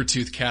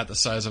saber-toothed cat the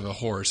size of a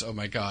horse. Oh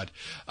my God.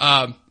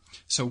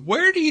 So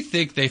where do you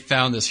think they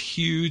found this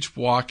huge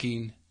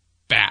walking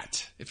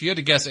bat? If you had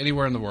to guess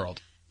anywhere in the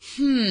world.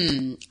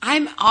 I'm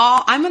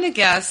going to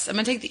guess, I'm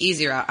going to take the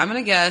easier out. I'm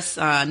going to guess,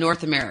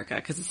 North America,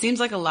 because it seems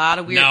like a lot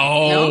of weird.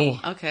 No.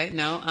 Okay,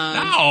 no.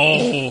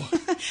 No.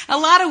 A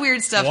lot of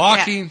weird stuff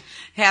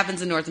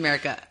happens in North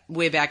America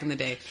way back in the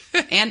day.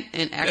 And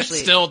actually.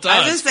 It still does.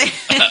 I was going to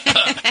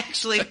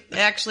say,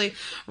 actually,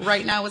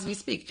 right now as we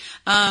speak.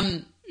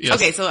 Yes.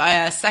 Okay, so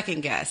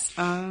second guess.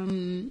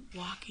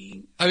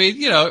 Walking. I mean,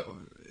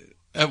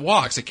 it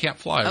walks. It can't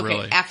fly,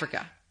 really.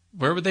 Africa.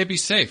 Where would they be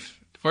safe?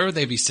 Where would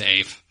they be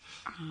safe?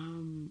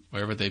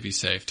 Where would they be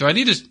safe? Do I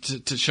need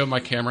to show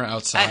my camera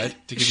outside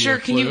to give you a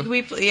clue? Can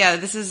we yeah,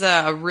 this is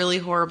a really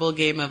horrible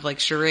game of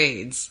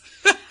charades.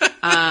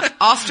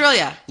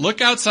 Australia.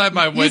 Look outside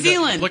my window. New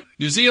Zealand. Look,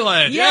 New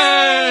Zealand.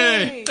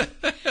 Yay!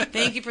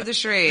 Thank you for the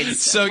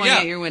charades. So pointing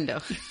at your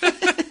window.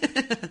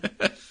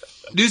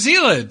 New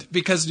Zealand,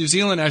 because New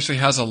Zealand actually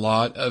has a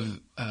lot of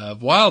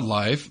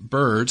wildlife,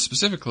 birds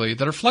specifically,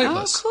 that are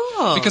flightless. Oh,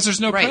 cool. Because there's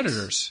no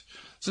predators.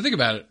 So think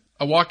about it.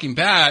 A walking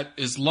bat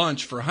is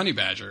lunch for a honey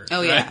badger.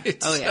 Oh, right? Yeah.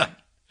 Oh, yeah.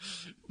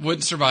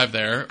 Wouldn't survive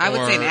there. I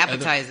would say an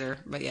appetizer,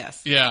 but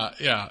yes. Yeah,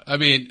 yeah. I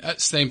mean,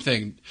 same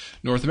thing,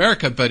 North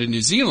America, but in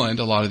New Zealand,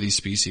 a lot of these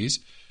species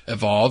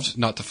evolved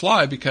not to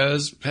fly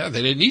because they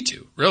didn't need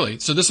to, really.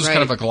 So this was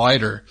kind of a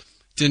glider,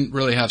 didn't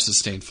really have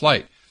sustained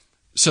flight.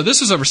 So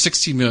this was over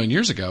 16 million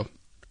years ago.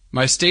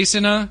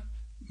 Mystacina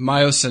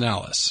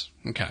myocinalis.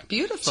 Okay.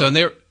 Beautiful. So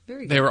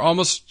they were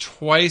almost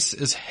twice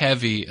as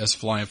heavy as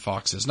flying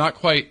foxes. Not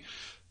quite.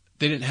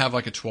 They didn't have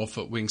a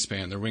 12-foot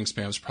wingspan. Their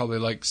wingspan was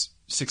probably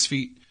 6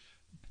 feet.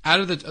 Out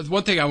of the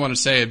one thing I want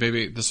to say, and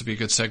maybe this would be a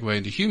good segue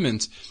into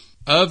humans,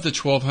 of the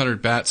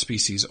 1,200 bat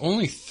species,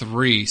 only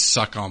 3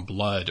 suck on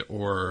blood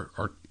or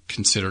are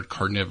considered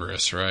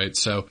carnivorous, right?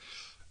 So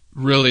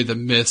really the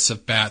myths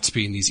of bats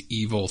being these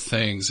evil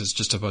things is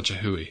just a bunch of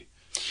hooey.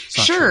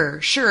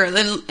 Sure.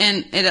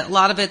 And a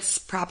lot of it's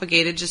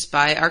propagated just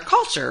by our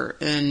culture.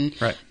 And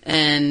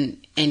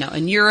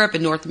in Europe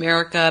and North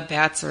America,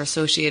 bats are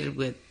associated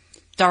with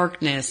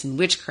darkness and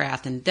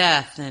witchcraft and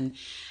death and,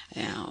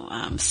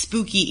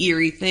 spooky,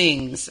 eerie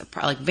things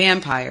like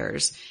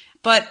vampires.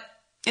 But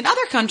in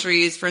other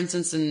countries, for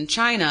instance, in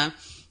China,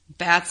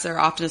 bats are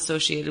often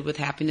associated with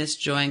happiness,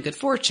 joy, and good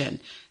fortune.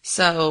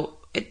 So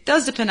it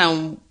does depend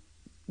on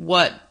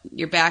what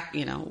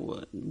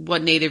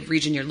what native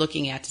region you're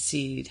looking at to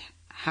see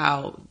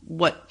how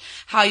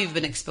you've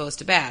been exposed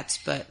to bats.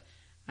 But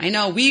I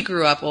know we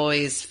grew up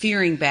always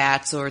fearing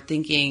bats or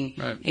thinking,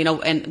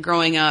 and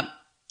growing up,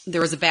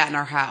 there was a bat in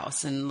our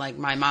house, and like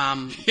my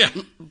mom,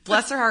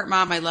 bless her heart,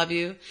 Mom, I love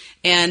you.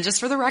 And just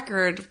for the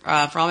record,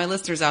 for all my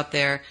listeners out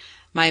there,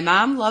 my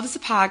mom loves the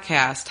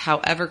podcast.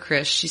 However,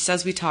 Chris, she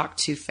says we talk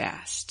too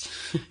fast.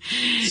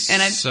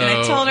 and I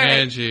told her,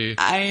 Angie.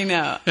 I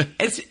know.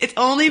 It's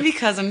only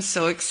because I'm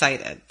so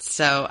excited.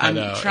 So I'm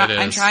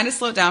trying to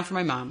slow it down for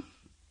my mom.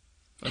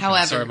 Okay,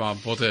 However, sorry, Mom.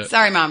 We'll do it.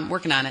 Sorry, Mom.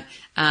 Working on it.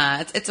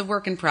 It's a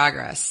work in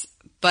progress.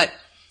 But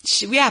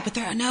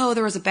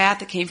there was a bat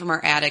that came from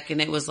our attic, and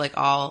it was like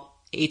all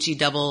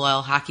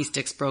HE-double-L hockey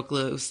sticks broke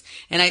loose.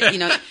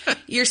 And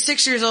you're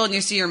 6 years old and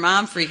you see your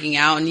mom freaking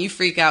out and you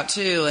freak out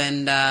too.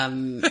 And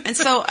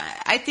so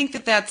I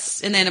think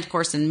that's, and then of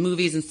course in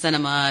movies and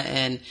cinema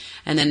and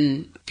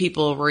then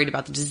people worried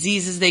about the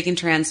diseases they can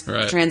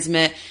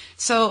transmit.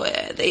 So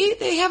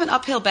they have an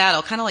uphill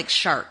battle, kind of like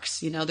sharks.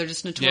 They're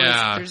just notorious,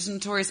 they're just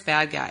notorious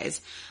bad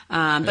guys.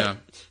 But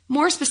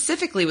more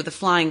specifically with the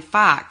flying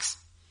fox,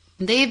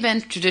 they've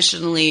been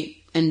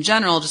traditionally in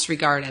general just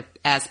regarded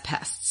as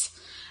pests.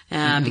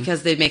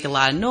 Because they make a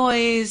lot of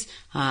noise,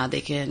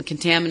 they can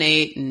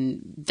contaminate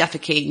and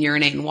defecate and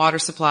urinate in water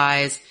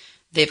supplies.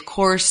 They, of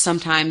course,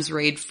 sometimes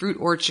raid fruit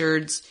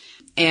orchards,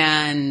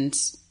 and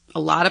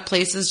a lot of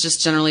places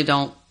just generally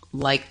don't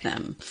like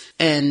them.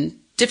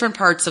 In different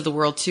parts of the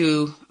world,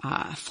 too,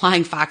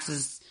 flying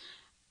foxes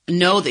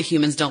know that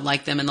humans don't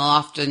like them, and they'll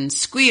often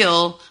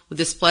squeal with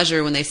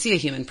displeasure when they see a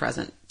human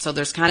present. So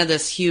there's kind of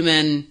this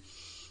human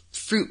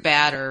fruit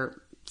bat or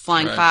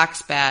flying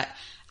fox bat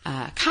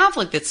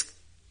conflict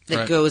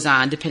that goes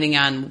on depending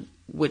on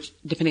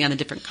the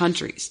different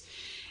countries.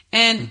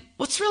 And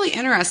what's really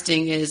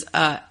interesting is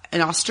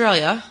in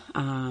Australia,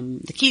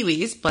 the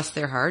Kiwis, bless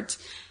their hearts,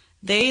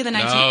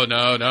 No.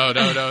 Not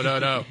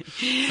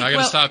going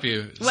to stop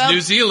you. New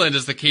Zealand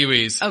is the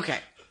Kiwis. Okay.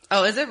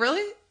 Oh, is it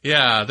really?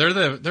 Yeah, they're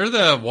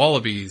the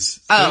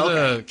wallabies.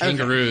 They're the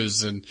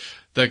kangaroos and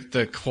the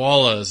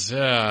koalas.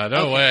 Yeah,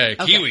 no way.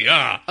 Okay. Kiwi,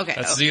 okay.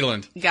 That's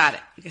Zealand. Got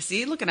it.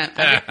 See, looking at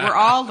we're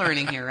all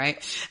learning here, right?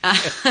 I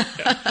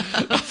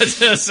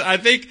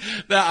think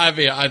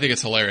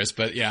it's hilarious,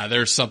 but yeah,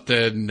 there's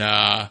something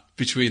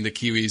between the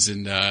Kiwis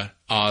and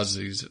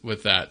Aussies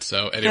with that.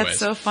 So anyways. That's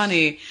so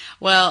funny.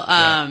 Well,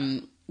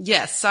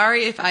 yes,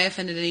 sorry if I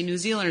offended any New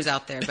Zealanders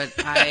out there, but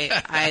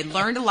I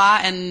learned a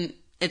lot and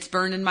it's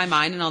burned in my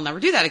mind and I'll never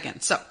do that again.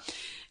 So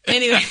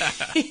anyway,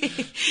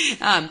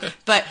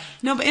 but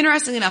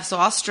interestingly enough, so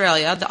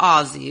Australia, the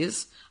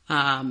Aussies,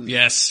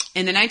 yes,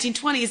 in the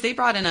 1920s, they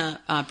brought in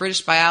a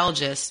British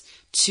biologist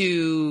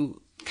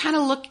to kind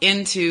of look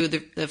into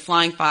the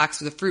flying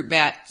fox or the fruit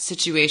bat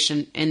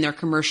situation in their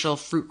commercial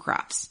fruit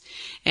crops.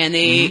 And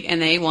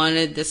they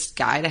wanted this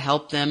guy to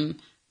help them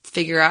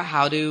figure out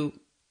how to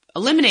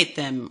eliminate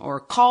them or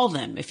call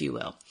them, if you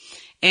will.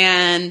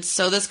 And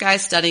so this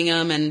guy's studying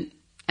them and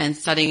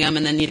studying them.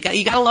 And then you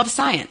gotta love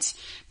science,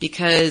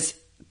 because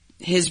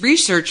his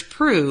research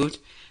proved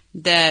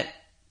that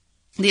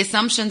the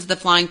assumptions the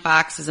flying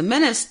fox is a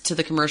menace to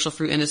the commercial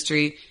fruit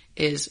industry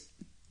is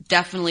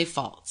definitely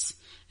false.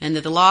 And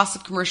that the loss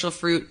of commercial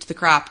fruit to the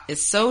crop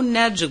is so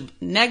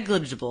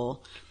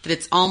negligible that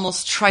it's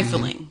almost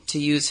trifling, to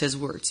use his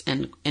words,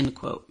 end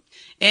quote.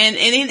 And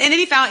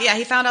he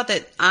found out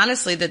that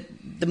honestly that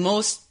the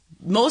most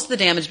of the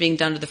damage being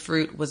done to the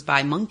fruit was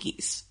by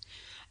monkeys.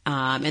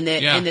 And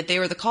that they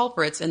were the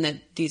culprits, and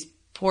that these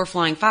poor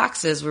flying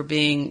foxes were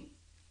being,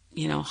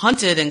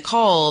 hunted and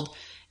called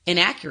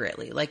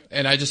inaccurately.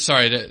 And I just,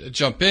 sorry to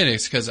jump in,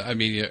 it's because, I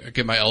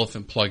get my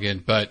elephant plug in,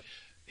 but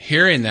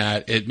hearing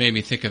that, it made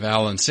me think of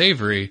Alan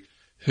Savory,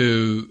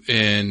 who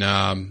in,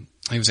 I think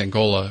it was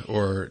Angola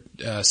or,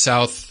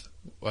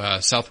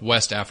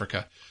 Southwest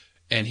Africa.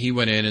 And he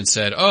went in and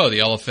said, the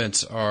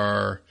elephants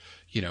are,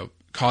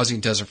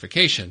 causing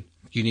desertification.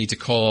 You need to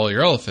cull all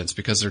your elephants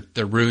because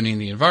they're ruining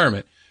the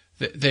environment.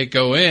 They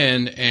go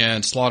in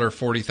and slaughter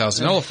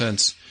 40,000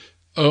 elephants.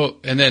 Oh,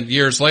 and then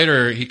years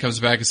later, he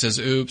comes back and says,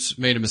 oops,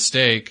 made a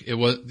mistake. It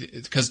was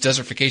because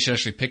desertification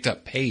actually picked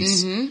up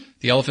pace. Mm-hmm.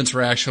 The elephants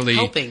were actually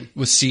helping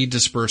with seed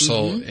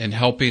dispersal and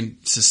helping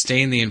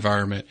sustain the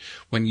environment.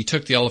 When you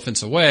took the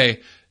elephants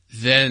away,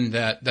 then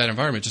that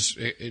environment just,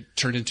 it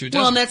turned into a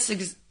desert. Well,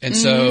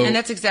 and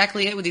that's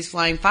exactly it with these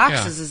flying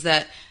foxes, is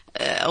that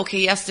okay,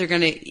 yes, they're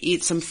going to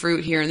eat some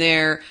fruit here and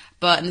there,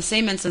 but in the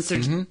same instance,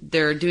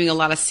 they're doing a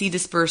lot of seed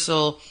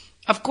dispersal,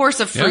 of course,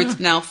 of fruits.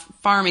 Yeah. Now,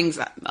 farming's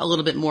a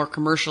little bit more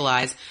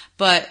commercialized,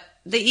 but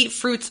they eat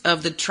fruits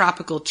of the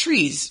tropical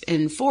trees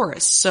in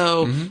forests.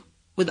 So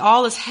with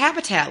all this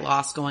habitat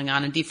loss going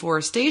on and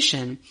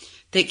deforestation,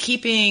 that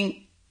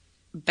keeping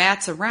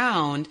bats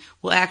around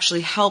will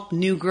actually help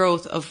new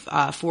growth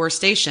of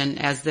forestation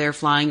as they're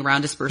flying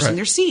around dispersing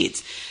their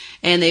seeds.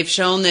 And they've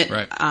shown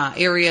that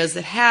areas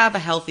that have a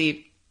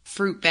healthy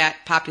fruit bat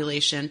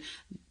population,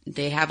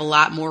 they have a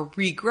lot more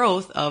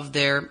regrowth of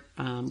their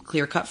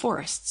clear-cut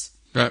forests.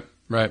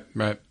 Right.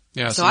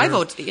 Yeah. So I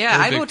vote.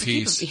 I vote to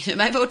keep them.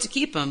 I vote to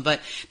keep them.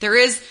 But there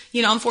is,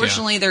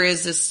 unfortunately, there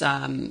is this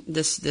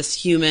this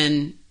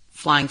human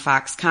flying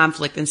fox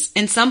conflict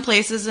in some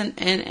places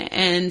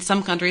and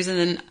some countries, and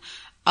in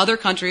other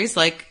countries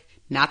like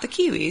not the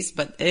Kiwis,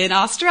 but in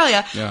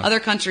Australia, other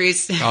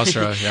countries,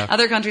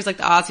 other countries like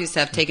the Aussies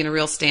have taken a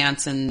real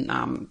stance,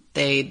 and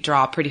they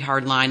draw a pretty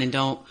hard line and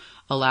don't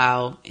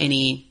allow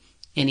any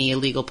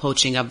illegal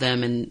poaching of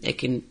them, and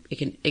if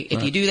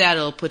you do that,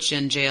 it'll put you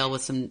in jail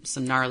with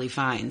some gnarly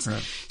fines.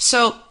 Right.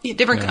 So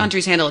different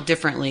countries handle it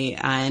differently,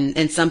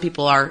 and some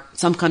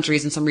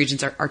countries and some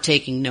regions are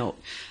taking note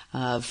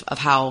of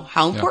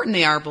how important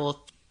they are, both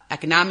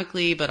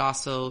economically but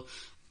also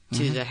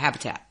to the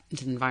habitat,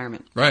 into the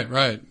environment.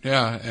 Right.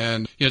 Yeah.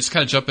 And, just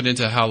kind of jumping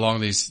into how long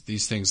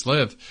these things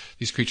live,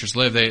 these creatures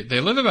live.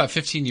 They live about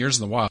 15 years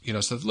in the wild,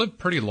 so they live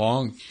pretty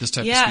long, this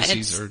type of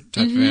species or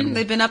type of animal.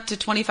 They've been up to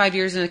 25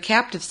 years in a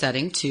captive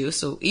setting too,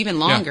 so even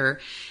longer.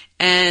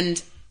 Yeah.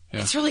 And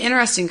it's really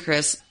interesting,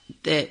 Chris,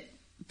 that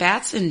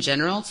bats in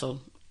general, so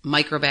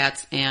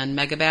microbats and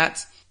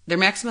megabats, their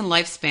maximum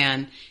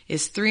lifespan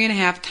is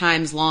 3.5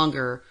 times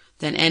longer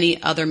than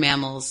any other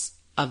mammals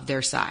of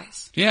their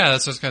size. Yeah,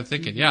 that's what I was kind of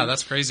thinking. Yeah,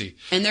 that's crazy.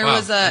 And there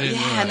was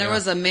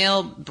was a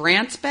male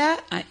Brandt's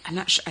bat. I'm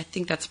not sure. I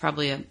think that's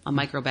probably a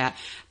microbat,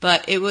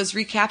 but it was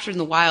recaptured in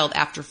the wild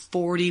after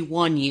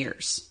 41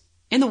 years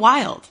in the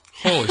wild.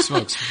 Holy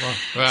smokes!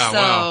 Wow.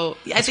 So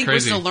I think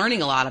crazy. We're still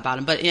learning a lot about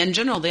them, but in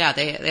general, they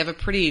have a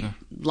pretty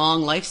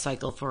long life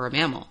cycle for a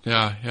mammal.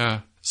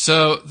 Yeah.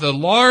 So the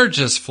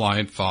largest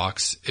flying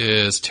fox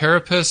is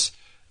Pteropus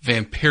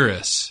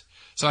vampirus.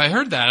 So I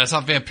heard that. I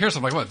saw vampires.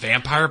 I'm like, what,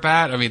 vampire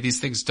bat? I mean, these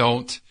things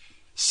don't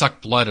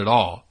suck blood at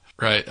all,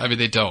 right? I mean,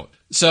 they don't.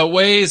 So it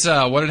weighs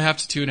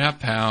 1.5 to 2.5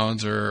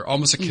 pounds, or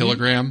almost a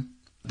kilogram.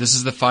 This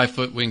is the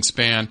 5-foot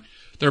wingspan.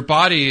 Their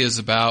body is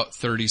about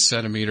 30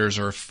 centimeters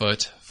or a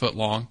foot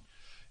long.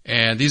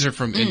 And these are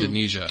from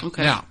Indonesia.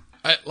 Okay. Now,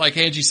 like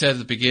Angie said at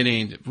the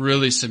beginning,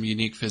 really some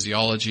unique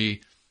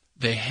physiology.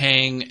 They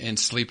hang and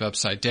sleep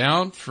upside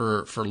down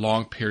for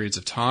long periods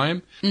of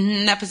time.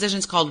 Mm-hmm. That position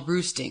is called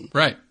roosting.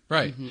 Right.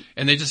 Mm-hmm.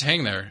 And they just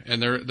hang there,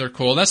 and they're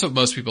cool. And that's what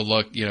most people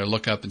look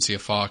up and see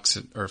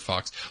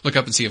look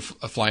up and see a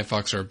flying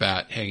fox or a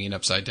bat hanging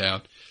upside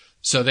down.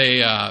 So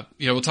they,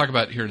 we'll talk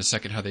about here in a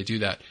second how they do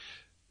that.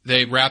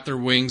 They wrap their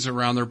wings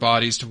around their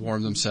bodies to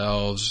warm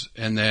themselves.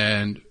 And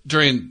then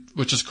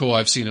which is cool,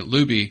 I've seen at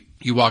Luby,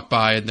 you walk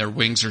by and their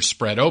wings are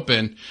spread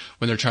open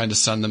when they're trying to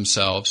sun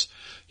themselves,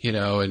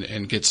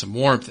 and get some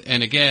warmth.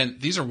 And again,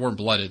 these are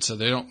warm-blooded, so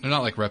they're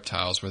not like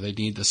reptiles where they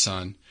need the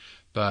sun.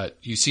 But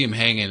you see them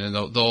hanging, and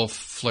they'll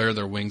flare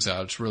their wings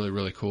out. It's really,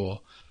 really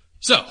cool.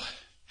 So,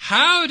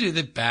 how do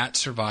the bats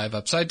survive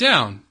upside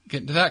down?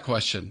 Get into that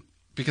question.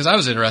 Because I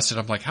was interested.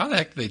 I'm like, how the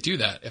heck do they do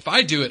that? If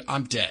I do it,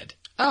 I'm dead.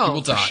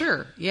 Oh, for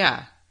sure.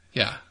 Yeah.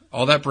 Yeah.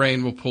 All that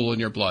brain will pool in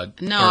your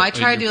blood. No, I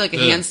try to do like a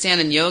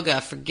handstand in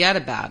yoga. Forget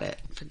about it.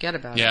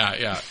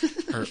 Yeah.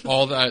 Or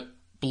all that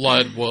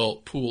blood will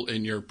pool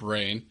in your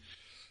brain.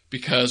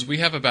 Because we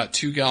have about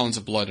 2 gallons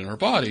of blood in our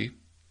body.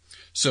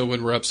 So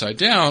when we're upside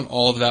down,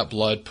 all of that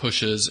blood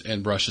pushes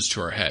and rushes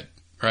to our head,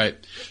 right?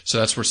 So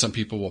that's where some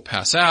people will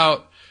pass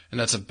out, and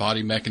that's a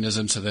body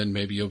mechanism, so then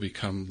maybe you'll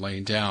become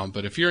laying down.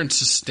 But if you're in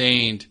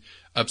sustained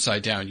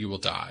upside down, you will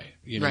die.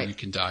 You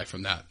can die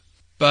from that.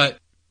 But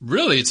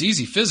really, it's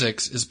easy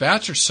physics, is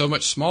bats are so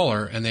much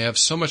smaller, and they have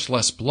so much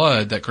less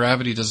blood that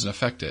gravity doesn't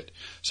affect it.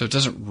 So it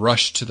doesn't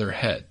rush to their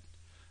head,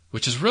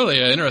 which is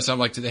really interesting. I'm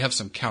like, do they have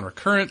some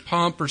countercurrent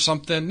pump or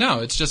something? No,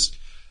 it's just...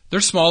 they're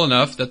small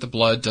enough that the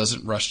blood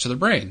doesn't rush to their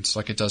brains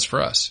like it does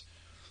for us.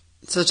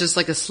 So it's just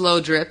like a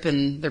slow drip,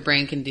 and their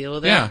brain can deal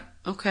with it? Yeah.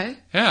 Okay.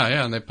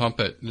 Yeah, and they pump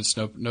it, and it's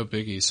no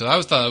biggie. So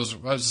I thought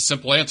that was a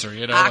simple answer,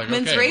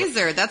 Achman's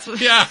razor. That's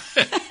what. Yeah.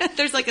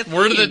 There's like a theme.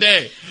 Word of the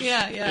day.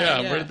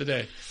 Yeah. Word of the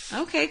day.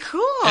 Okay,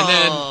 cool. And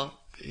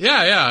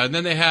then, and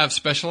then they have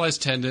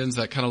specialized tendons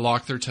that kind of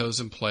lock their toes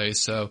in place,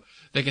 so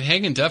they can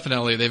hang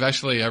indefinitely. They've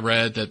actually, I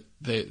read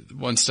that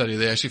one study,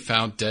 they actually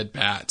found dead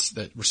bats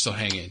that were still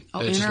hanging.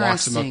 Oh, it just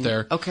locks them up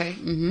there. Okay.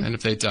 Mm-hmm. And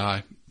if they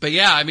die. But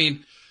yeah, I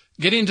mean,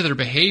 getting into their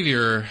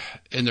behavior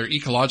and their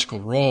ecological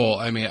role,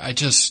 I mean,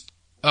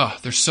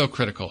 they're so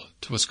critical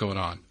to what's going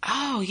on.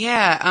 Oh,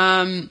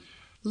 yeah.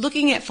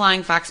 Looking at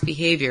flying fox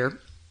behavior,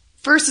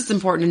 first it's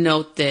important to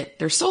note that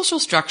their social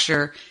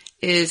structure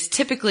is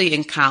typically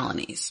in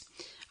colonies.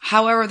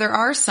 However, there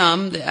are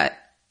some that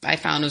I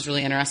found was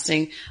really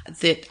interesting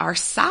that are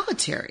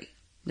solitary.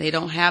 They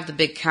don't have the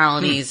big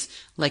colonies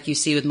like you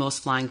see with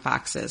most flying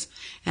foxes.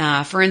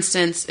 For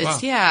instance,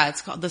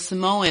 it's called the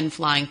Samoan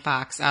flying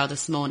fox out of the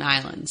Samoan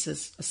Islands.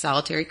 It's a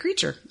solitary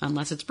creature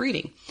unless it's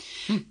breeding.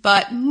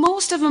 But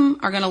most of them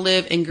are going to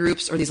live in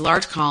groups or these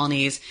large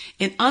colonies.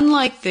 And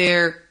unlike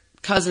their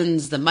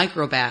cousins, the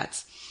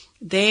microbats,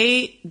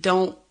 they're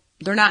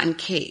not in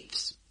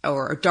caves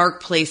or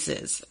dark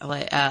places.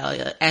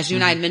 As you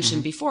and I had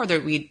mentioned before,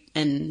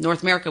 in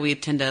North America, we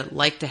tend to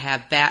like to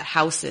have bat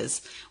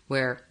houses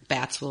where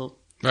bats will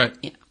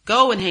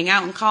go and hang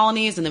out in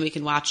colonies, and then we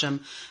can watch them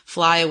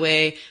fly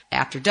away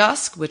after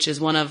dusk, which is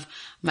one of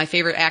my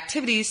favorite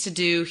activities to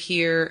do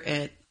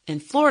here in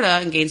Florida,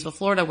 in Gainesville,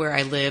 Florida, where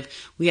I live.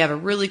 We have a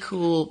really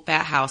cool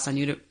bat house on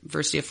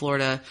University of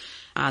Florida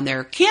on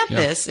their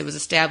campus. It was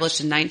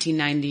established in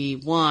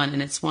 1991,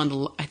 and it's one of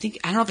the,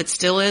 I don't know if it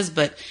still is,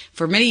 but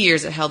for many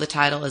years it held the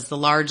title as the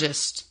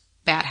largest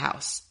bat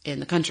house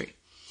in the country.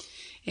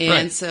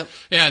 And so,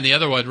 and the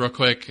other one, real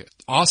quick,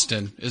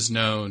 Austin,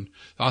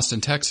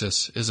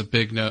 Texas, is a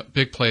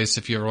big place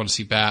if you ever want to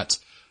see bats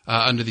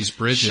under these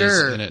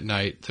bridges. And at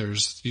night,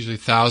 there's usually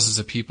thousands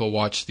of people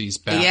watch these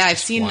bats. Yeah, I've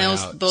seen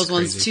those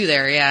ones too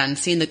there. Yeah, and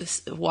seen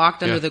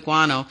walked under the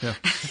guano.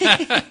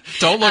 Yeah.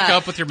 Don't look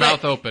up with your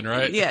mouth open,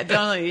 right? Yeah,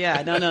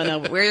 no.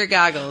 Wear your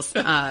goggles.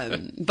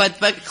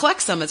 But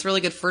collect some. It's really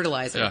good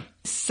fertilizer. Yeah.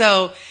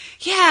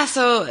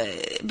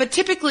 But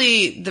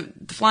typically the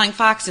flying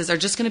foxes are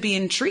just going to be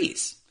in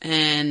trees,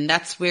 and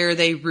that's where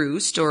they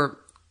roost or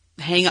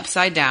hang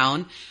upside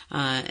down,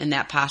 in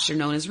that posture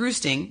known as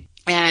roosting.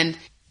 And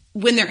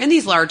when they're in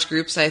these large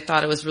groups, I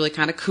thought it was really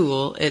kind of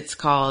cool. It's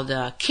called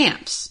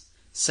camps.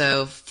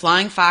 So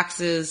flying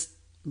foxes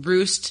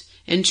roost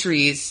in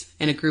trees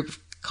in a group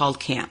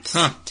called camps,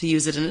 to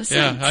use it in a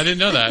sense. Yeah, I didn't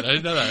know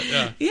that.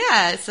 Yeah.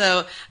 Yeah.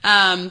 So,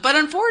 but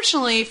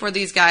unfortunately for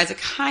these guys, it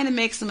kind of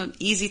makes them an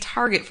easy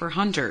target for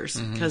hunters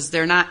because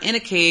they're not in a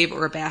cave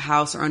or a bat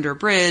house or under a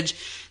bridge.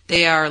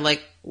 They are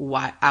like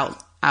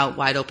out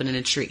wide open in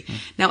a tree.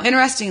 Now,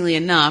 interestingly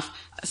enough,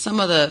 some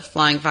of the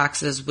flying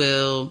foxes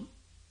will,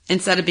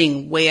 instead of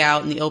being way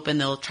out in the open,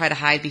 they'll try to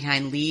hide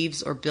behind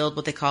leaves or build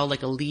what they call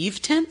like a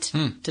leaf tent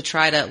to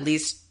try to at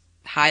least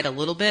hide a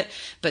little bit,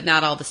 but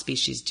not all the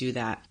species do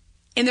that.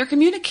 And their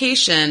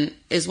communication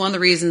is one of the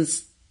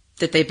reasons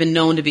that they've been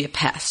known to be a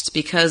pest,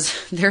 because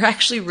they're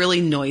actually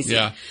really noisy.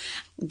 Yeah.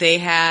 They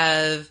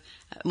have,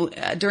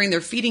 during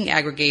their feeding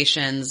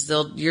aggregations,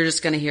 you're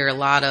just going to hear a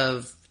lot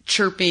of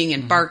chirping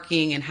and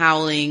barking and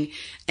howling.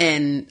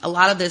 And a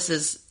lot of this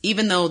is,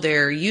 even though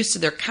they're used to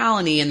their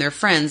colony and their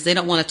friends, they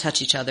don't want to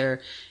touch each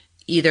other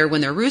either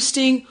when they're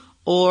roosting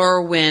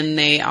or when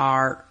they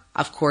are,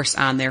 of course,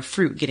 on their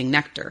fruit getting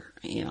nectar.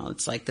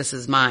 It's like, this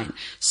is mine.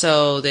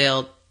 So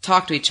they'll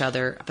talk to each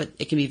other, but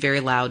it can be very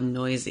loud and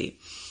noisy.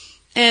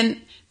 And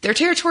their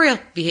territorial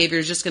behavior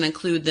is just going to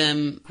include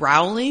them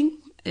growling,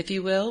 if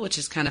you will, which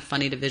is kind of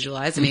funny to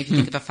visualize. I mean, if you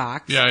think of a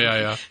fox.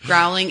 Yeah.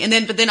 Growling.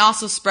 But then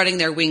also spreading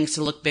their wings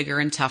to look bigger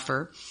and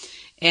tougher.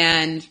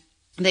 And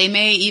they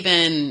may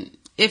even,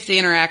 if the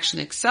interaction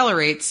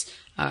accelerates,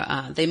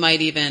 they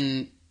might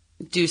even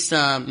do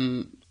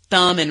some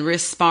thumb and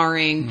wrist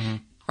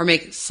sparring or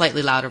make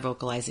slightly louder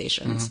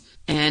vocalizations.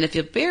 And if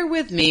you'll bear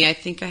with me, I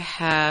think I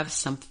have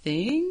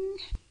something.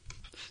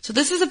 So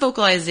this is a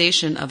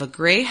vocalization of a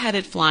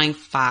gray-headed flying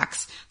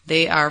fox.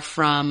 They are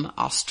from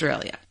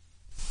Australia.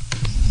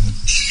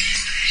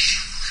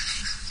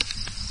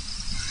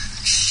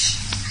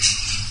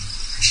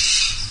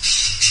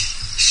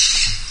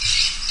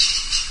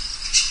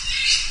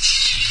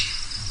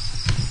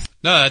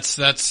 No,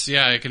 that's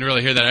yeah, I can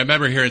really hear that. I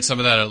remember hearing some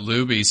of that at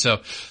Luby.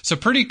 So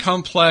pretty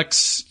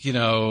complex,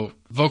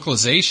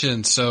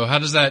 vocalization. So how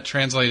does that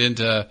translate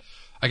into,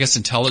 I guess,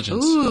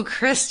 intelligence? Ooh,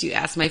 Chris, you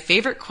asked my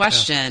favorite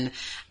question. Yeah.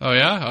 Oh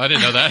yeah? I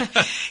didn't know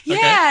that.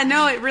 Yeah,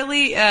 no, it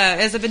really,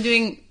 as I've been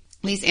doing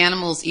these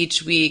animals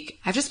each week,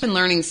 I've just been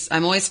learning,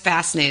 I'm always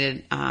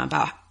fascinated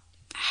about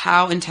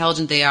how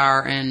intelligent they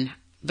are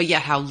but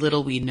yet how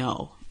little we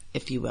know,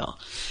 if you will.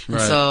 Right.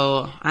 And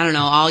so, I don't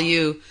know, all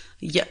you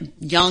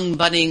young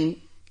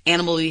budding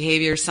animal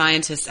behavior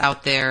scientists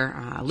out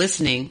there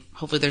listening,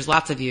 hopefully there's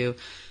lots of you,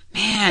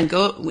 man,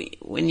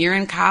 when you're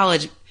in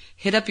college,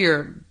 hit up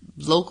your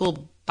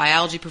local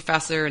biology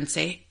professor and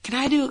say, can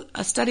I do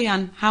a study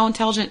on how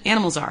intelligent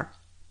animals are?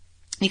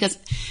 Because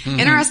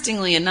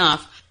interestingly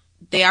enough,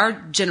 they are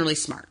generally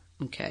smart.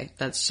 Okay.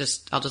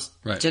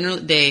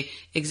 Generally, they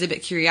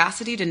exhibit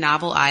curiosity to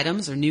novel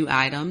items or new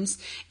items.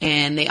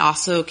 And they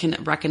also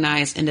can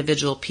recognize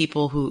individual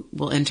people who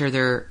will enter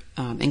their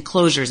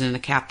enclosures in a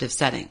captive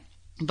setting.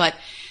 But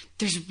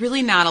there's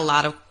really not a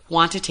lot of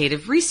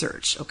quantitative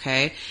research.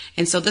 Okay.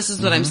 And so this is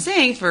what I'm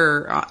saying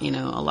for, a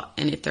lot,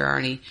 and if there are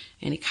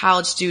any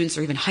college students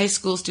or even high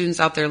school students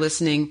out there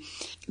listening,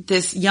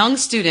 this young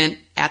student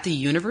at the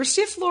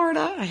University of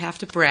Florida, I have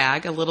to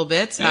brag a little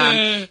bit.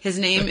 His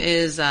name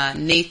is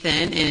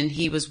Nathan, and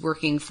he was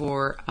working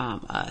for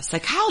a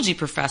psychology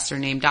professor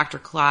named Dr.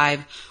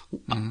 Clive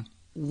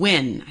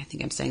Wynn. I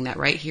think I'm saying that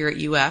right, here at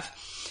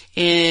UF.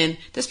 And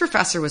this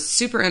professor was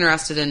super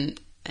interested in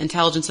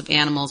intelligence of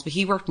animals, but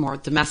he worked more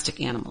with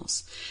domestic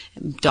animals,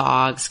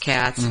 dogs,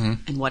 cats,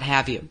 and what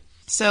have you.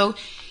 So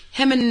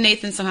him and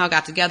Nathan somehow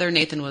got together.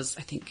 Nathan was,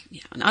 I think,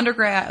 an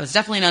undergrad. It was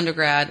definitely an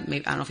undergrad.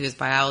 Maybe, I don't know if he was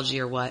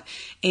biology or what.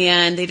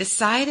 And they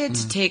decided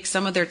to take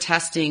some of their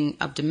testing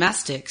of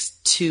domestics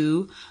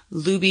to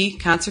Luby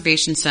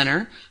Conservation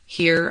Center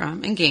here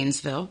in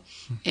Gainesville.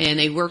 And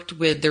they worked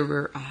with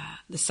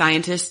the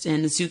scientists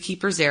and the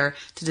zookeepers there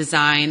to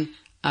design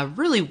a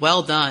really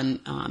well done,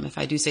 if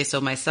I do say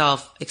so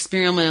myself,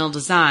 experimental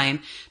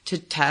design to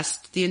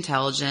test the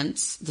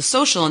intelligence, the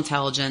social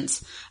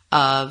intelligence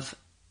of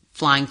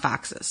flying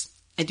foxes.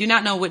 I do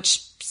not know which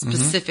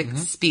specific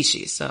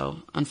species,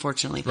 so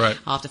unfortunately,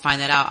 I'll have to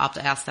find that out. I'll have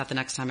to ask that the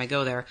next time I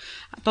go there.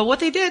 But what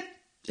they did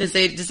is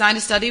they designed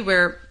a study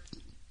where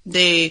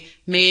they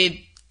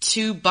made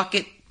 2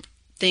 bucket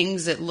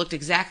things that looked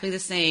exactly the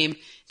same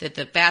that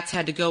the bats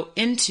had to go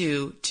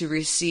into to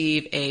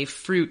receive a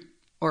fruit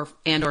or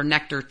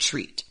nectar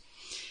treat.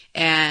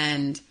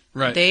 And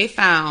they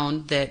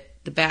found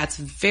that the bats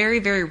very,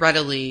 very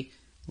readily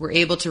were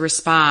able to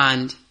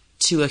respond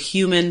to a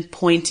human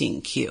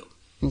pointing cue.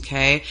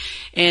 Okay.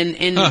 And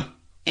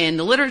in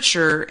the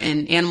literature,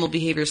 in animal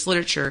behaviorist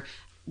literature,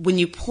 when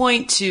you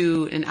point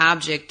to an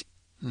object,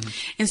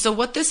 and so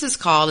what this is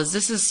called is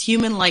this is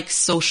human-like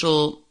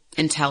social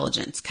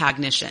intelligence,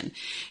 cognition,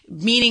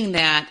 meaning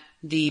that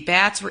the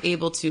bats were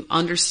able to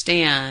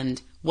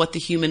understand what the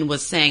human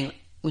was saying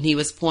when he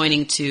was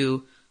pointing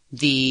to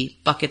the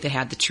bucket that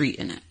had the treat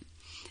in it.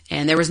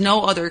 And there was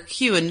no other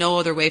cue and no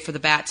other way for the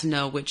bat to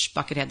know which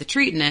bucket had the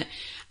treat in it,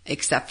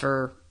 except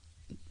for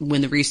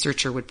when the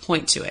researcher would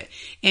point to it.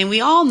 And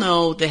we all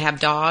know they have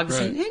dogs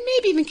and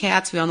maybe even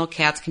cats. We all know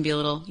cats can be a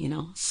little,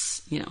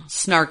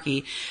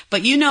 snarky.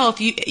 But you know,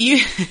 if you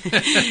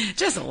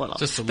just a little.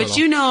 But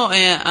you know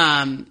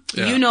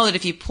that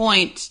if you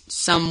point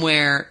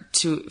somewhere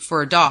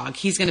for a dog,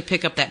 he's going to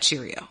pick up that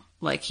Cheerio.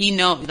 Like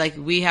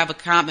we have a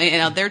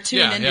comment, they're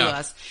tuned into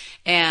us,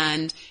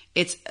 and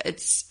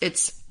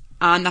it's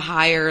on the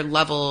higher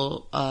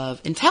level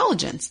of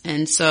intelligence.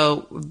 And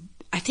so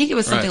I think it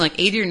was something like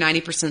 80 or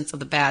 90% of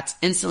the bats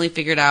instantly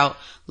figured out,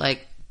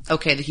 like,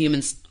 okay, the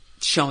human's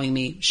showing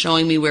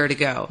me where to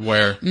go.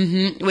 Where?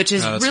 Mm-hmm. Which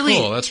is really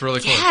cool. That's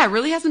really cool. Yeah, it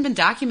really hasn't been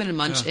documented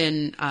much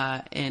in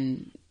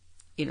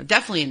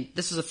definitely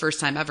this was the first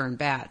time ever in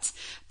bats,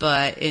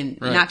 but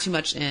not too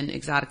much in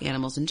exotic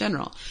animals in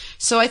general.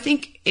 So I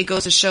think it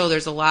goes to show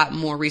there's a lot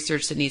more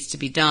research that needs to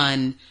be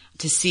done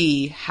to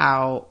see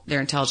how their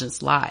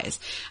intelligence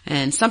lies.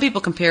 And some people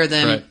compare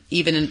them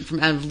even from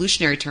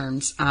evolutionary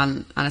terms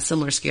on a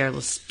similar scale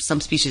with some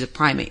species of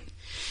primate.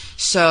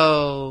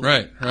 So,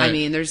 I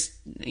mean,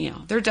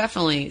 they're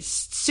definitely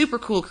super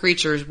cool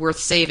creatures worth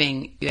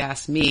saving, you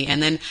ask me.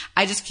 And then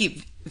I just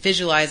keep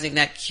visualizing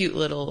that cute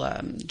little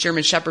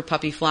German Shepherd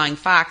puppy flying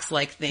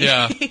fox-like thing.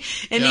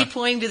 And me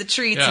pointing to the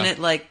treats and it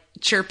like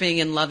chirping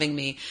and loving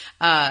me.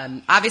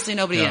 Obviously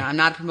nobody, I'm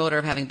not a promoter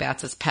of having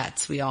bats as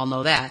pets. We all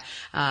know that.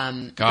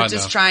 But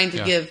just trying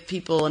to give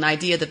people an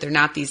idea that they're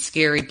not these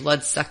scary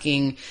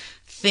blood-sucking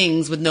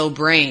things with no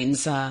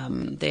brains.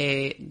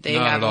 They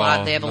have a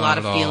lot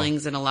of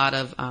feelings and a lot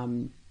of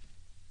and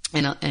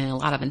a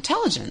lot of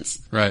intelligence.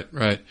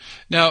 Right.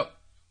 Now,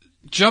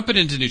 jumping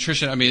into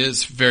nutrition, I mean,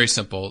 it's very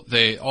simple.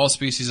 All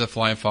species of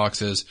flying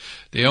foxes,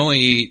 they only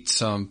eat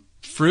some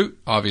fruit,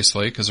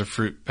 obviously, because they're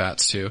fruit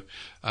bats too.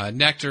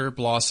 Nectar,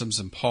 blossoms,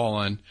 and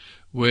pollen,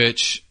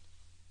 which,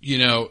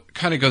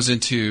 kind of goes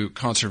into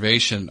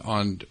conservation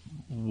on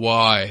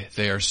why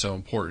they are so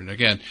important.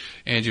 Again,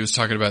 Angie was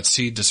talking about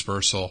seed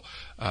dispersal,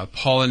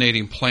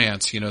 pollinating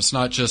plants. It's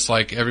not just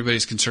like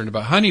everybody's concerned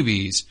about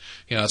honeybees.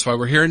 That's why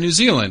we're here in New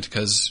Zealand,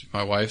 because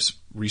my wife's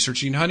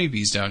researching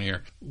honeybees down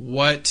here.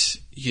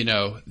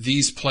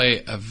 These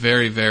play a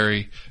very,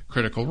 very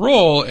critical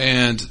role.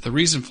 And the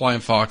reason flying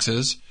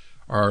foxes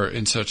are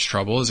in such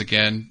trouble is,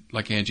 again,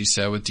 like Angie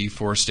said, with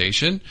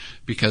deforestation,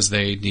 because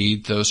they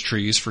need those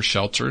trees for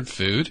shelter and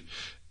food.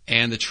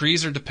 And the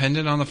trees are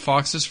dependent on the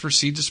foxes for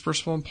seed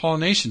dispersal and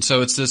pollination.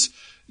 So it's this,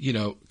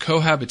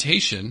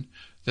 cohabitation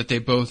that they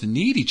both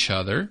need each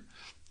other.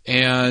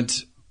 And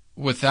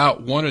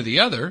without one or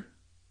the other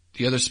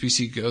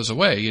species goes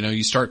away.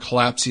 You start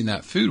collapsing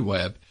that food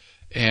web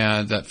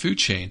and that food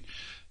chain.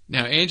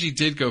 Now, Angie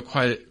did go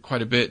quite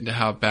a bit into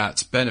how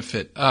bats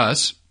benefit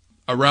us.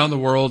 Around the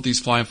world, these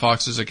flying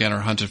foxes, again, are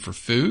hunted for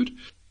food.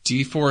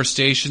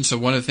 Deforestation. So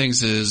one of the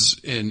things is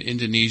in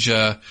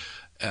Indonesia,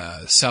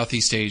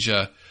 Southeast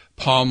Asia,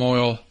 palm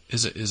oil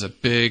is a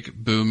big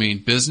booming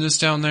business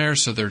down there.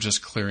 So they're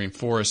just clearing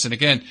forests. And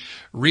again,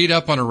 read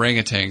up on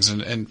orangutans,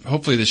 and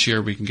hopefully this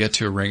year we can get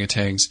to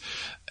orangutans.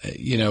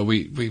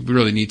 We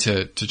really need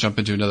to jump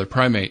into another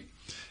primate.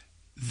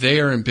 They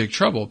are in big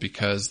trouble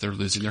because they're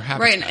losing their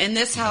habitat. Right. In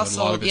this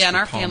household, in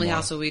our family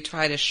household, we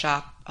try to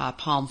shop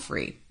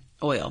palm-free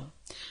oil.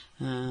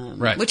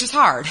 Right. Which is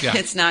hard. Yeah.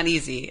 It's not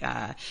easy.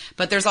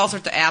 But there's all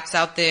sorts of apps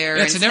out there.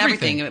 Yeah, it's in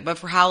everything. But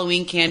for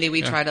Halloween candy,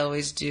 we try to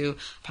always do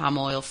palm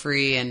oil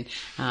free, and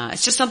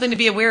it's just something to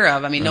be aware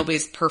of. I mean,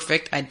 nobody's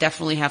perfect. I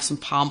definitely have some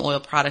palm oil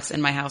products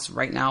in my house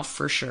right now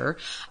for sure.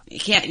 You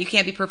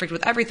can't be perfect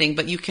with everything,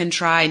 but you can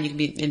try, and you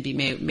can be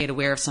made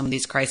aware of some of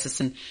these crises.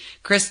 And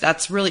Chris,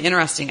 that's really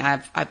interesting.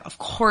 Of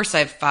course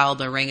I've followed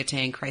the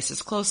orangutan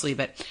crisis closely,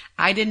 but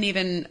I didn't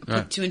even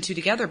put two and two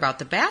together about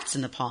the bats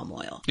in the palm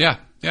oil. Yeah.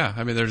 Yeah.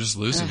 I mean, they're just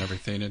losing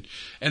everything.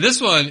 And this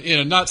one,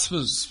 not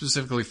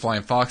specifically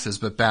flying foxes,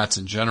 but bats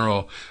in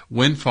general,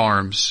 wind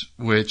farms,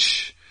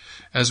 which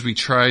as we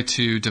try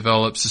to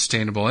develop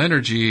sustainable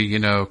energy,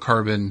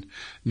 carbon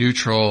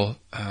neutral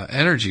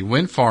energy,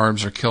 wind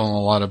farms are killing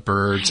a lot I and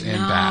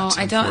bats.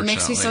 It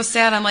makes me so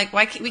sad. I'm like,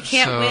 we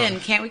can't win.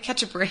 Can't we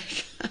catch a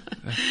break?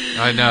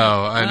 I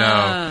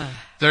know.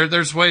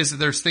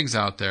 There's things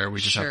out there. We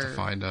just have to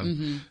find them.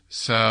 Mm-hmm.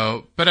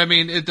 So, but I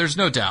mean, there's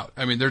no doubt.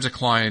 I mean, their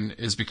decline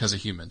is because of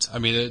humans. I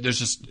mean,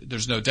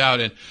 there's no doubt.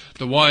 And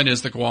the one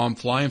is the Guam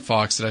flying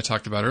fox that I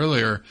talked about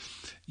earlier.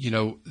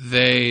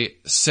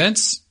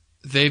 Since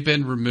they've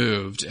been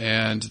removed,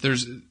 and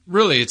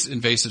it's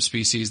invasive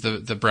species,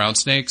 the brown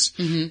snakes,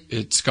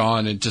 it's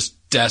gone and just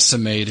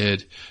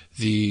decimated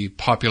the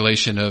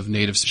population of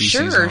native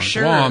species on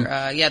Guam.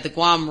 The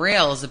Guam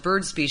rail is a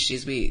bird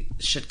species we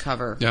should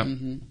cover. Yep.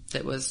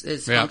 That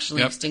is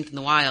functionally extinct in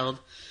the wild,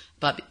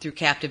 but through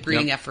captive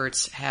breeding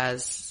efforts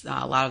has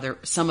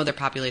some of their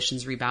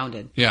populations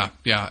rebounded. Yeah.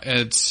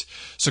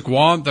 So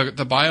Guam,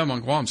 the biome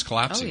on Guam's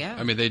collapsing. Oh, yeah.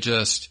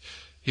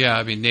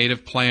 I mean,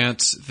 native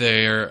plants,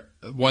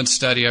 one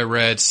study I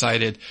read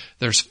cited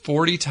there's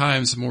 40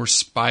 times more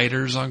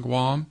spiders on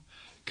Guam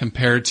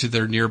compared to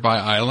their nearby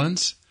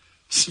islands.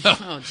 So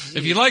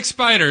if you like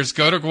spiders,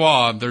 go to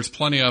Guam. There's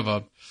plenty of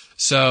them.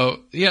 So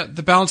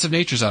the balance of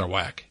nature's out of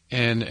whack,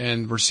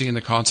 and we're seeing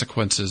the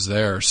consequences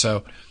there.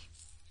 So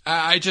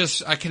I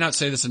cannot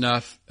say this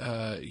enough.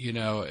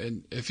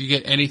 And if you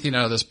get anything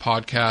out of this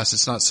podcast,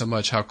 it's not so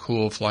much how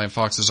cool flying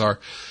foxes are.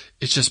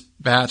 It's just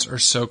bats are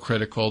so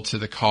critical to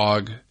the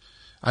cog.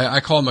 I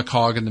call them a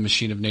cog in the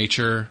machine of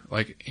nature,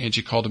 like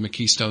Angie called them a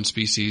keystone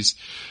species.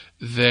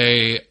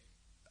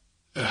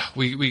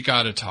 We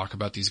got to talk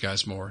about these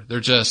guys more.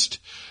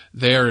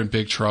 They're in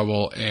big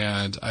trouble.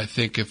 And I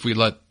think if we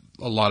let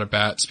a lot of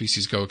bat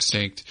species go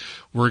extinct,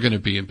 we're going to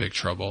be in big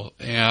trouble.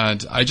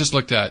 And I just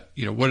looked at,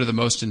 what are the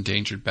most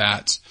endangered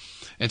bats?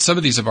 And some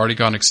of these have already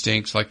gone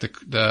extinct, like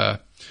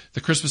the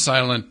Christmas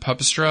Island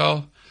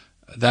pipistrelle.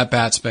 That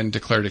bat's been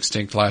declared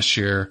extinct last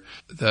year.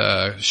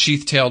 The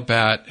sheath-tailed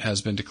bat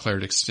has been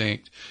declared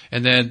extinct.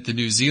 And then the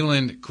New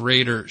Zealand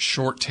greater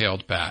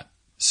short-tailed bat.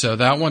 So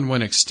that one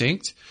went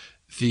extinct.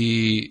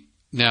 The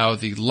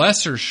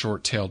lesser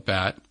short-tailed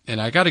bat,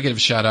 and I got to give a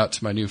shout out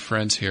to my new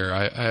friends here.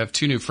 I have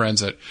two new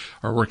friends that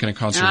are working in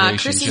conservation.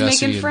 Chris is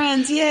making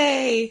friends.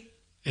 Yay.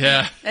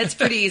 Yeah. That's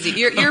pretty easy.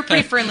 You're a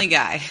pretty friendly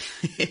guy.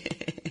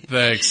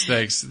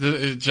 Thanks.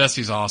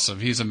 Jesse's awesome.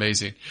 He's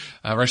amazing.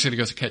 We're actually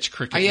going to go catch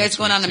cricket. Are you guys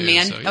going on a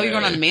you're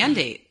going on a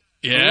mandate.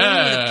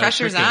 Yeah. Ooh, the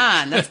pressure's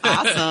on. That's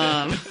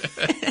awesome.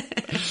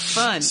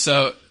 Fun.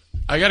 So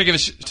I got to give a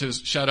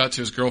shout out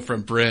to his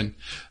girlfriend, Bryn.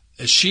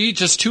 She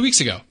just 2 weeks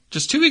ago,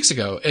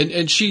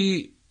 and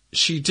she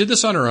did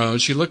this on her own.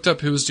 She looked up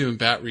who was doing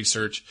bat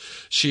research.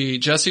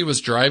 Jessie was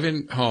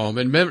driving home,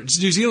 and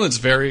New Zealand's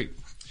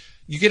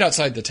you get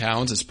outside the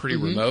towns, it's pretty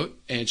remote,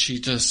 and she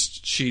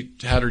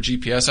had her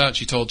GPS out.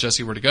 She told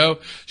Jessie where to go.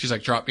 She's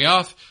like, drop me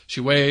off. She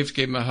waved,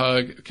 gave him a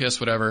hug, a kiss,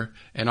 whatever,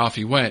 and off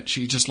he went.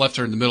 She just left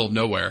her in the middle of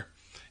nowhere.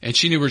 And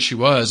she knew where she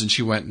was, and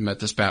she went and met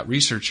this bat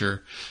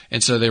researcher.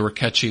 And so they were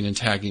catching and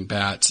tagging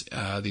bats,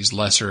 these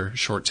lesser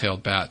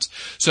short-tailed bats.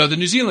 So the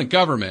New Zealand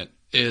government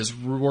is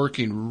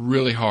working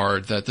really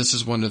hard that this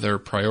is one of their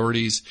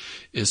priorities,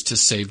 is to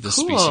save the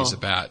species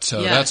of bat.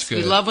 So that's good.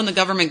 We love when the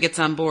government gets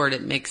on board.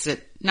 It makes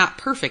it not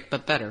perfect,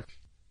 but better.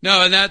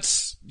 No, and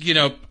that's,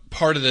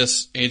 part of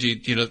this,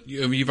 Angie,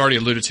 you've already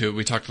alluded to it.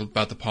 We talked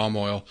about the palm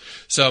oil.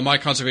 So my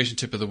conservation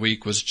tip of the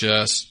week was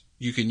just,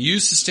 you can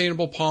use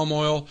sustainable palm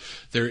oil.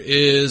 There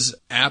is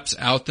apps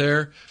out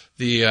there.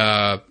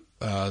 I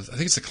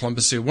think it's the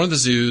Columbus Zoo, one of the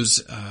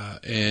zoos,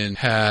 and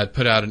had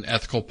put out an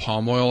ethical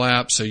palm oil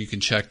app, so you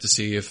can check to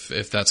see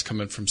if that's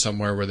coming from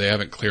somewhere where they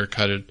haven't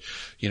clear-cutted,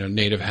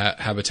 native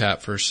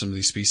habitat for some of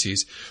these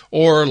species.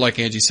 Or, like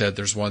Angie said,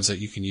 there's ones that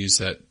you can use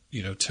that,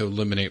 to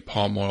eliminate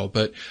palm oil.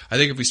 But I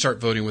think if we start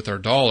voting with our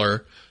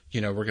dollar,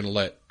 we're going to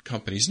let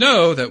companies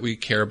know that we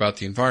care about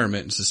the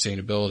environment and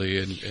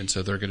sustainability, and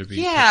so they're going to be.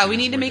 Yeah, we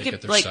need to make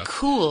it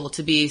cool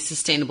to be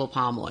sustainable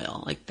palm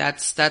oil. Like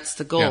that's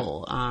the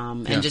goal.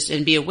 Yeah.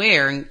 And be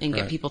aware and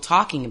get people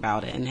talking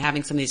about it and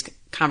having some of these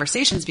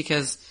conversations,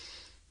 because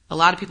a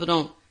lot of people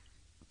don't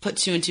put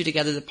two and two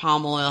together that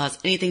palm oil has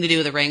anything to do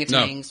with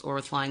orangutans or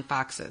with flying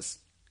foxes.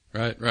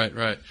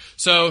 Right.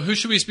 So who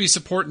should we be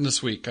supporting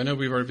this week? I know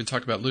we've already been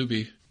talking about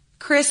Luby.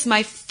 Chris,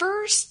 my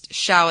first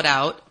shout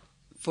out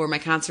for my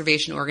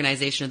conservation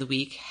organization of the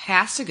week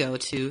has to go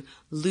to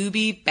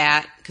Luby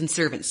Bat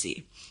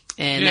Conservancy.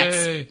 And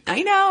Yay.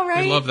 I know,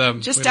 right? We love them.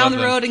 Just we down the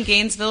them. road in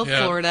Gainesville,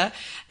 Florida.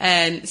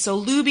 And so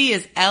Lubee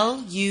is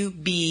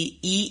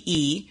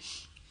Lubee.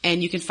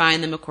 And you can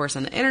find them, of course,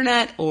 on the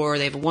internet, or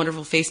they have a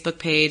wonderful Facebook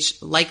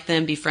page. Like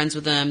them, be friends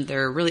with them.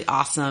 They're really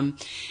awesome.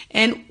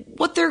 And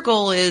what their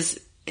goal is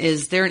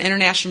they're an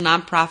international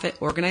nonprofit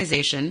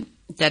organization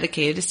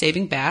dedicated to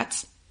saving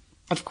bats.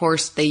 Of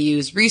course, they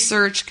use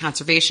research,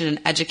 conservation, and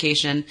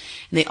education, and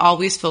they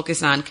always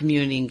focus on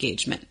community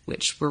engagement,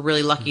 which we're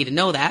really lucky to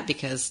know that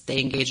because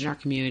they engage in our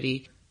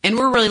community. And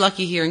we're really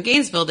lucky here in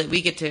Gainesville that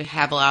we get to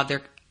have a lot of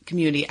their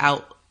community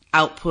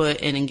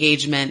output and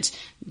engagement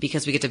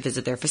because we get to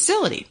visit their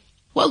facility.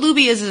 What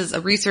Lubee is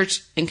a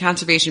research and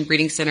conservation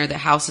breeding center that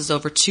houses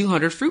over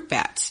 200 fruit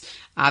bats,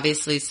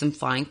 obviously some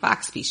flying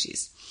fox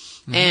species.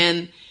 Mm-hmm.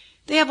 And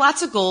they have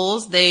lots of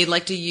goals. They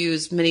like to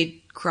use many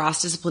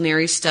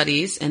cross-disciplinary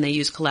studies, and they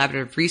use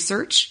collaborative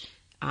research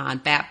on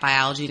bat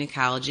biology and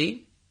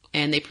ecology.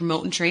 And they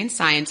promote and train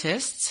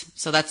scientists.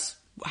 So that's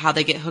how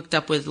they get hooked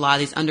up with a lot of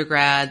these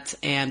undergrads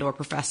and or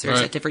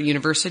professors at different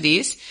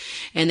universities.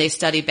 And they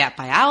study bat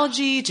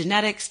biology,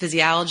 genetics,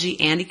 physiology,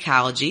 and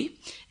ecology.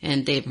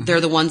 And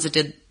they're the ones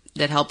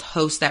that helped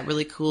host that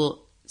really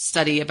cool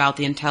study about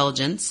the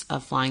intelligence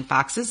of flying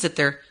foxes, that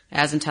they're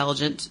as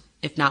intelligent,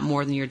 if not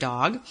more than your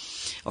dog,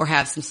 or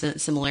have some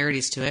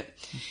similarities to it.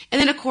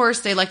 And then, of course,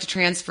 they like to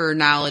transfer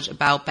knowledge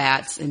about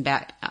bats and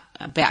bat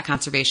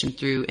conservation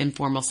through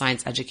informal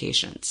science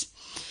educations.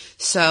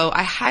 So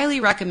I highly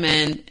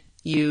recommend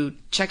you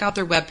check out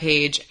their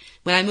webpage.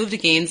 When I moved to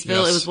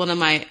Gainesville, it was one of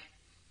my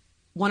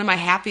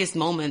happiest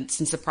moments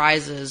and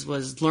surprises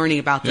was learning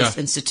about this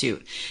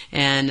institute.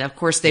 And of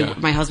course,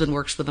 my husband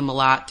works with them a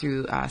lot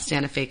through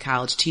Santa Fe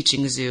College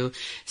Teaching Zoo.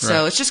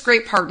 So it's just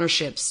great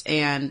partnerships,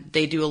 and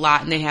they do a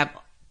lot, and they have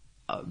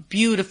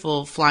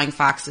beautiful flying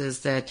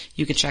foxes that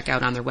you can check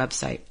out on their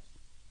website.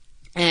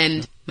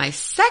 And my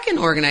second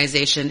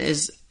organization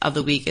of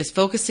the week is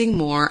focusing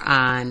more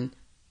on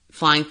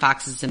flying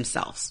foxes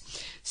themselves.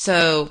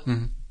 So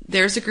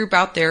there's a group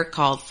out there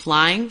called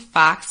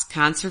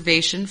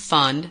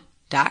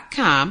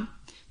FlyingFoxConservationFund.com.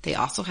 They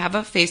also have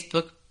a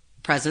Facebook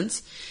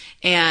presence,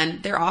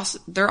 and they're also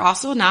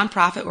a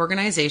nonprofit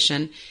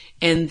organization,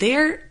 and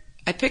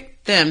I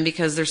picked them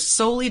because they're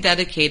solely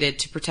dedicated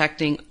to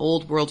protecting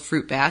old world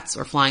fruit bats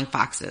or flying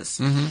foxes,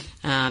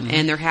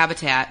 and their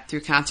habitat through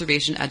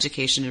conservation,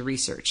 education, and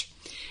research.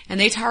 And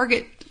they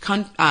target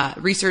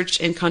research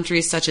in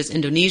countries such as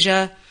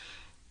Indonesia,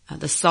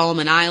 the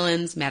Solomon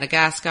Islands,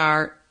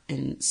 Madagascar,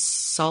 and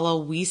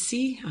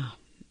Sulawesi. Oh,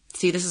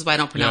 see, this is why I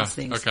don't pronounce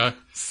things. Okay.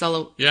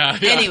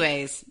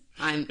 Anyways,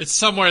 it's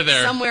somewhere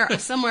there.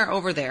 Somewhere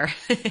over there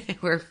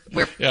where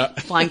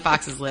flying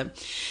foxes live.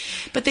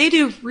 But they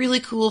do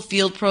really cool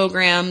field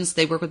programs.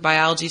 They work with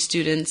biology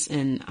students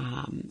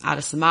out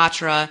of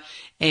Sumatra,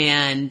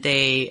 and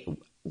they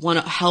want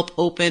to help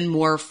open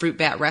more fruit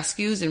bat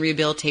rescues and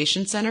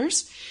rehabilitation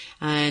centers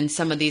on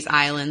some of these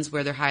islands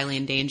where they're highly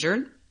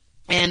endangered.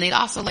 And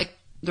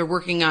they're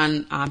working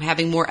on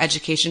having more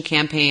education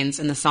campaigns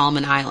in the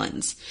Solomon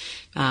Islands,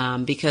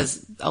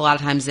 because a lot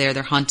of times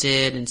they're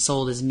hunted and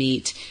sold as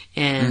meat,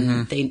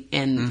 and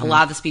a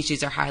lot of the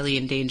species are highly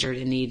endangered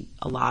and need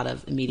a lot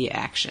of immediate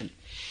action.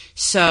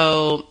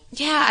 So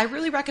I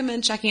really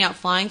recommend checking out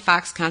Flying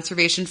Fox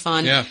Conservation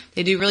Fund. Yeah.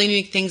 They do really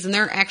unique things, and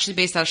they're actually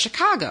based out of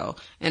Chicago,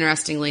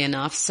 interestingly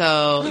enough.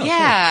 So cool.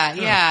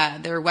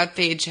 Their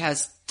webpage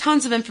has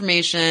tons of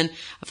information.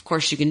 Of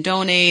course, you can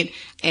donate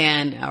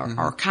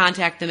or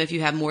contact them if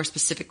you have more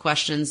specific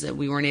questions that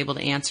we weren't able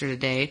to answer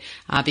today,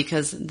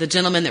 because the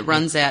gentleman that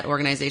runs that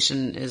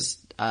organization is,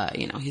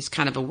 he's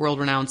kind of a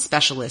world-renowned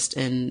specialist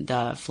in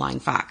the flying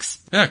fox.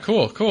 Yeah,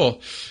 cool.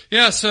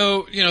 Yeah,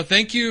 so,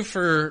 thank you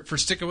for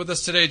sticking with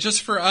us today.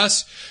 Just for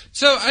us.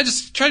 So I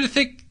just tried to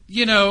think,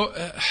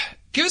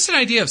 give us an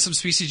idea of some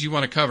species you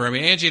want to cover. I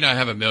mean, Angie and I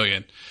have a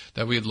million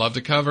that we'd love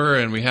to cover,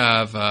 and we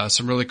have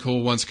some really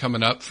cool ones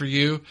coming up for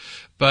you.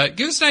 But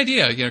give us an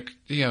idea.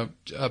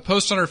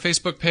 Post on our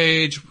Facebook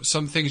page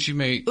some things you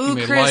may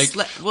Chris,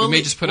 like. We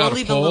may just put out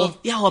a poll. A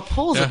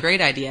poll is a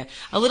great idea.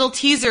 A little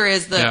teaser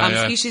is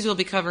the species we'll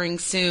be covering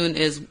soon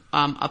is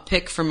a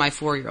pick from my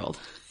 4-year-old.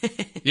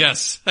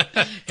 Yes.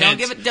 Don't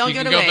give it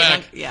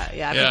away.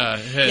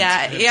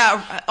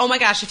 Oh my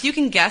gosh, if you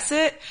can guess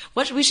it,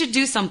 we should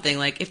do something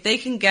like if they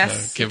can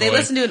guess, if they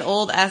listen to an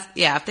old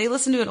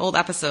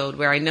episode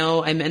where I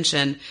know I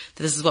mentioned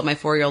that this is what my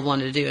 4-year-old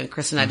wanted to do, and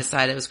Chris and I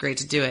decided it was great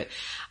to do it.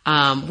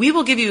 We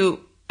will give you.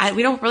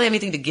 We don't really have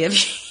anything to give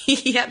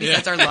yet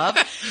because our love,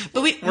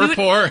 but we're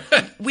poor.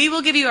 We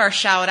will give you our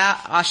shout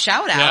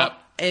out.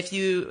 If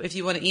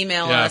you want to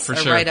email us or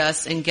write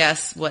us and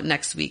guess what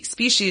next week's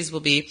species will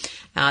be,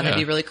 that'd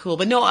be really cool.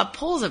 But no, a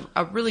poll is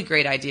a really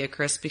great idea,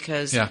 Chris,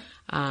 because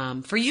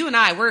for you and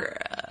I,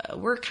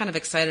 we're kind of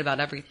excited about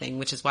everything,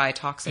 which is why I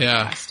talk so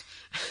fast.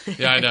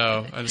 I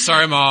know. I'm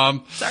sorry,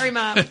 Mom. Sorry,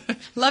 Mom.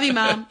 Love you,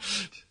 Mom.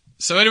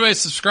 So anyway,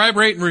 subscribe,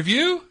 rate, and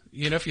review.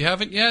 if you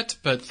haven't yet,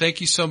 but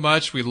thank you so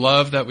much. We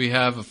love that we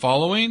have a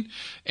following,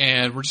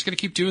 and we're just going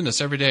to keep doing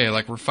this every day.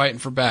 Like, we're fighting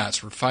for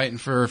bats. We're fighting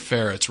for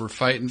ferrets. We're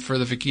fighting for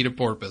the vaquita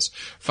porpoise,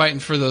 fighting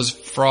for those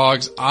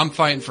frogs. I'm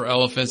fighting for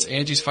elephants.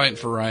 Angie's fighting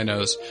for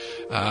rhinos.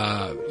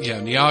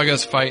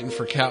 Niaga's fighting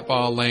for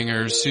catball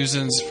langurs.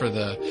 Susan's for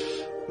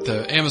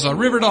the Amazon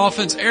river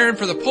dolphins. Aaron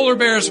for the polar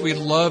bears. We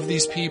love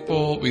these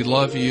people. We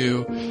love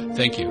you.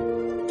 Thank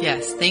you.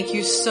 Yes. Thank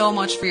you so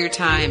much for your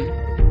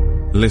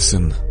time.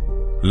 Listen,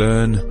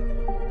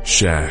 learn,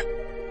 share.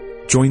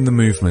 Join the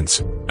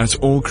movement at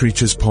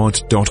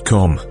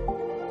allcreaturespod.com.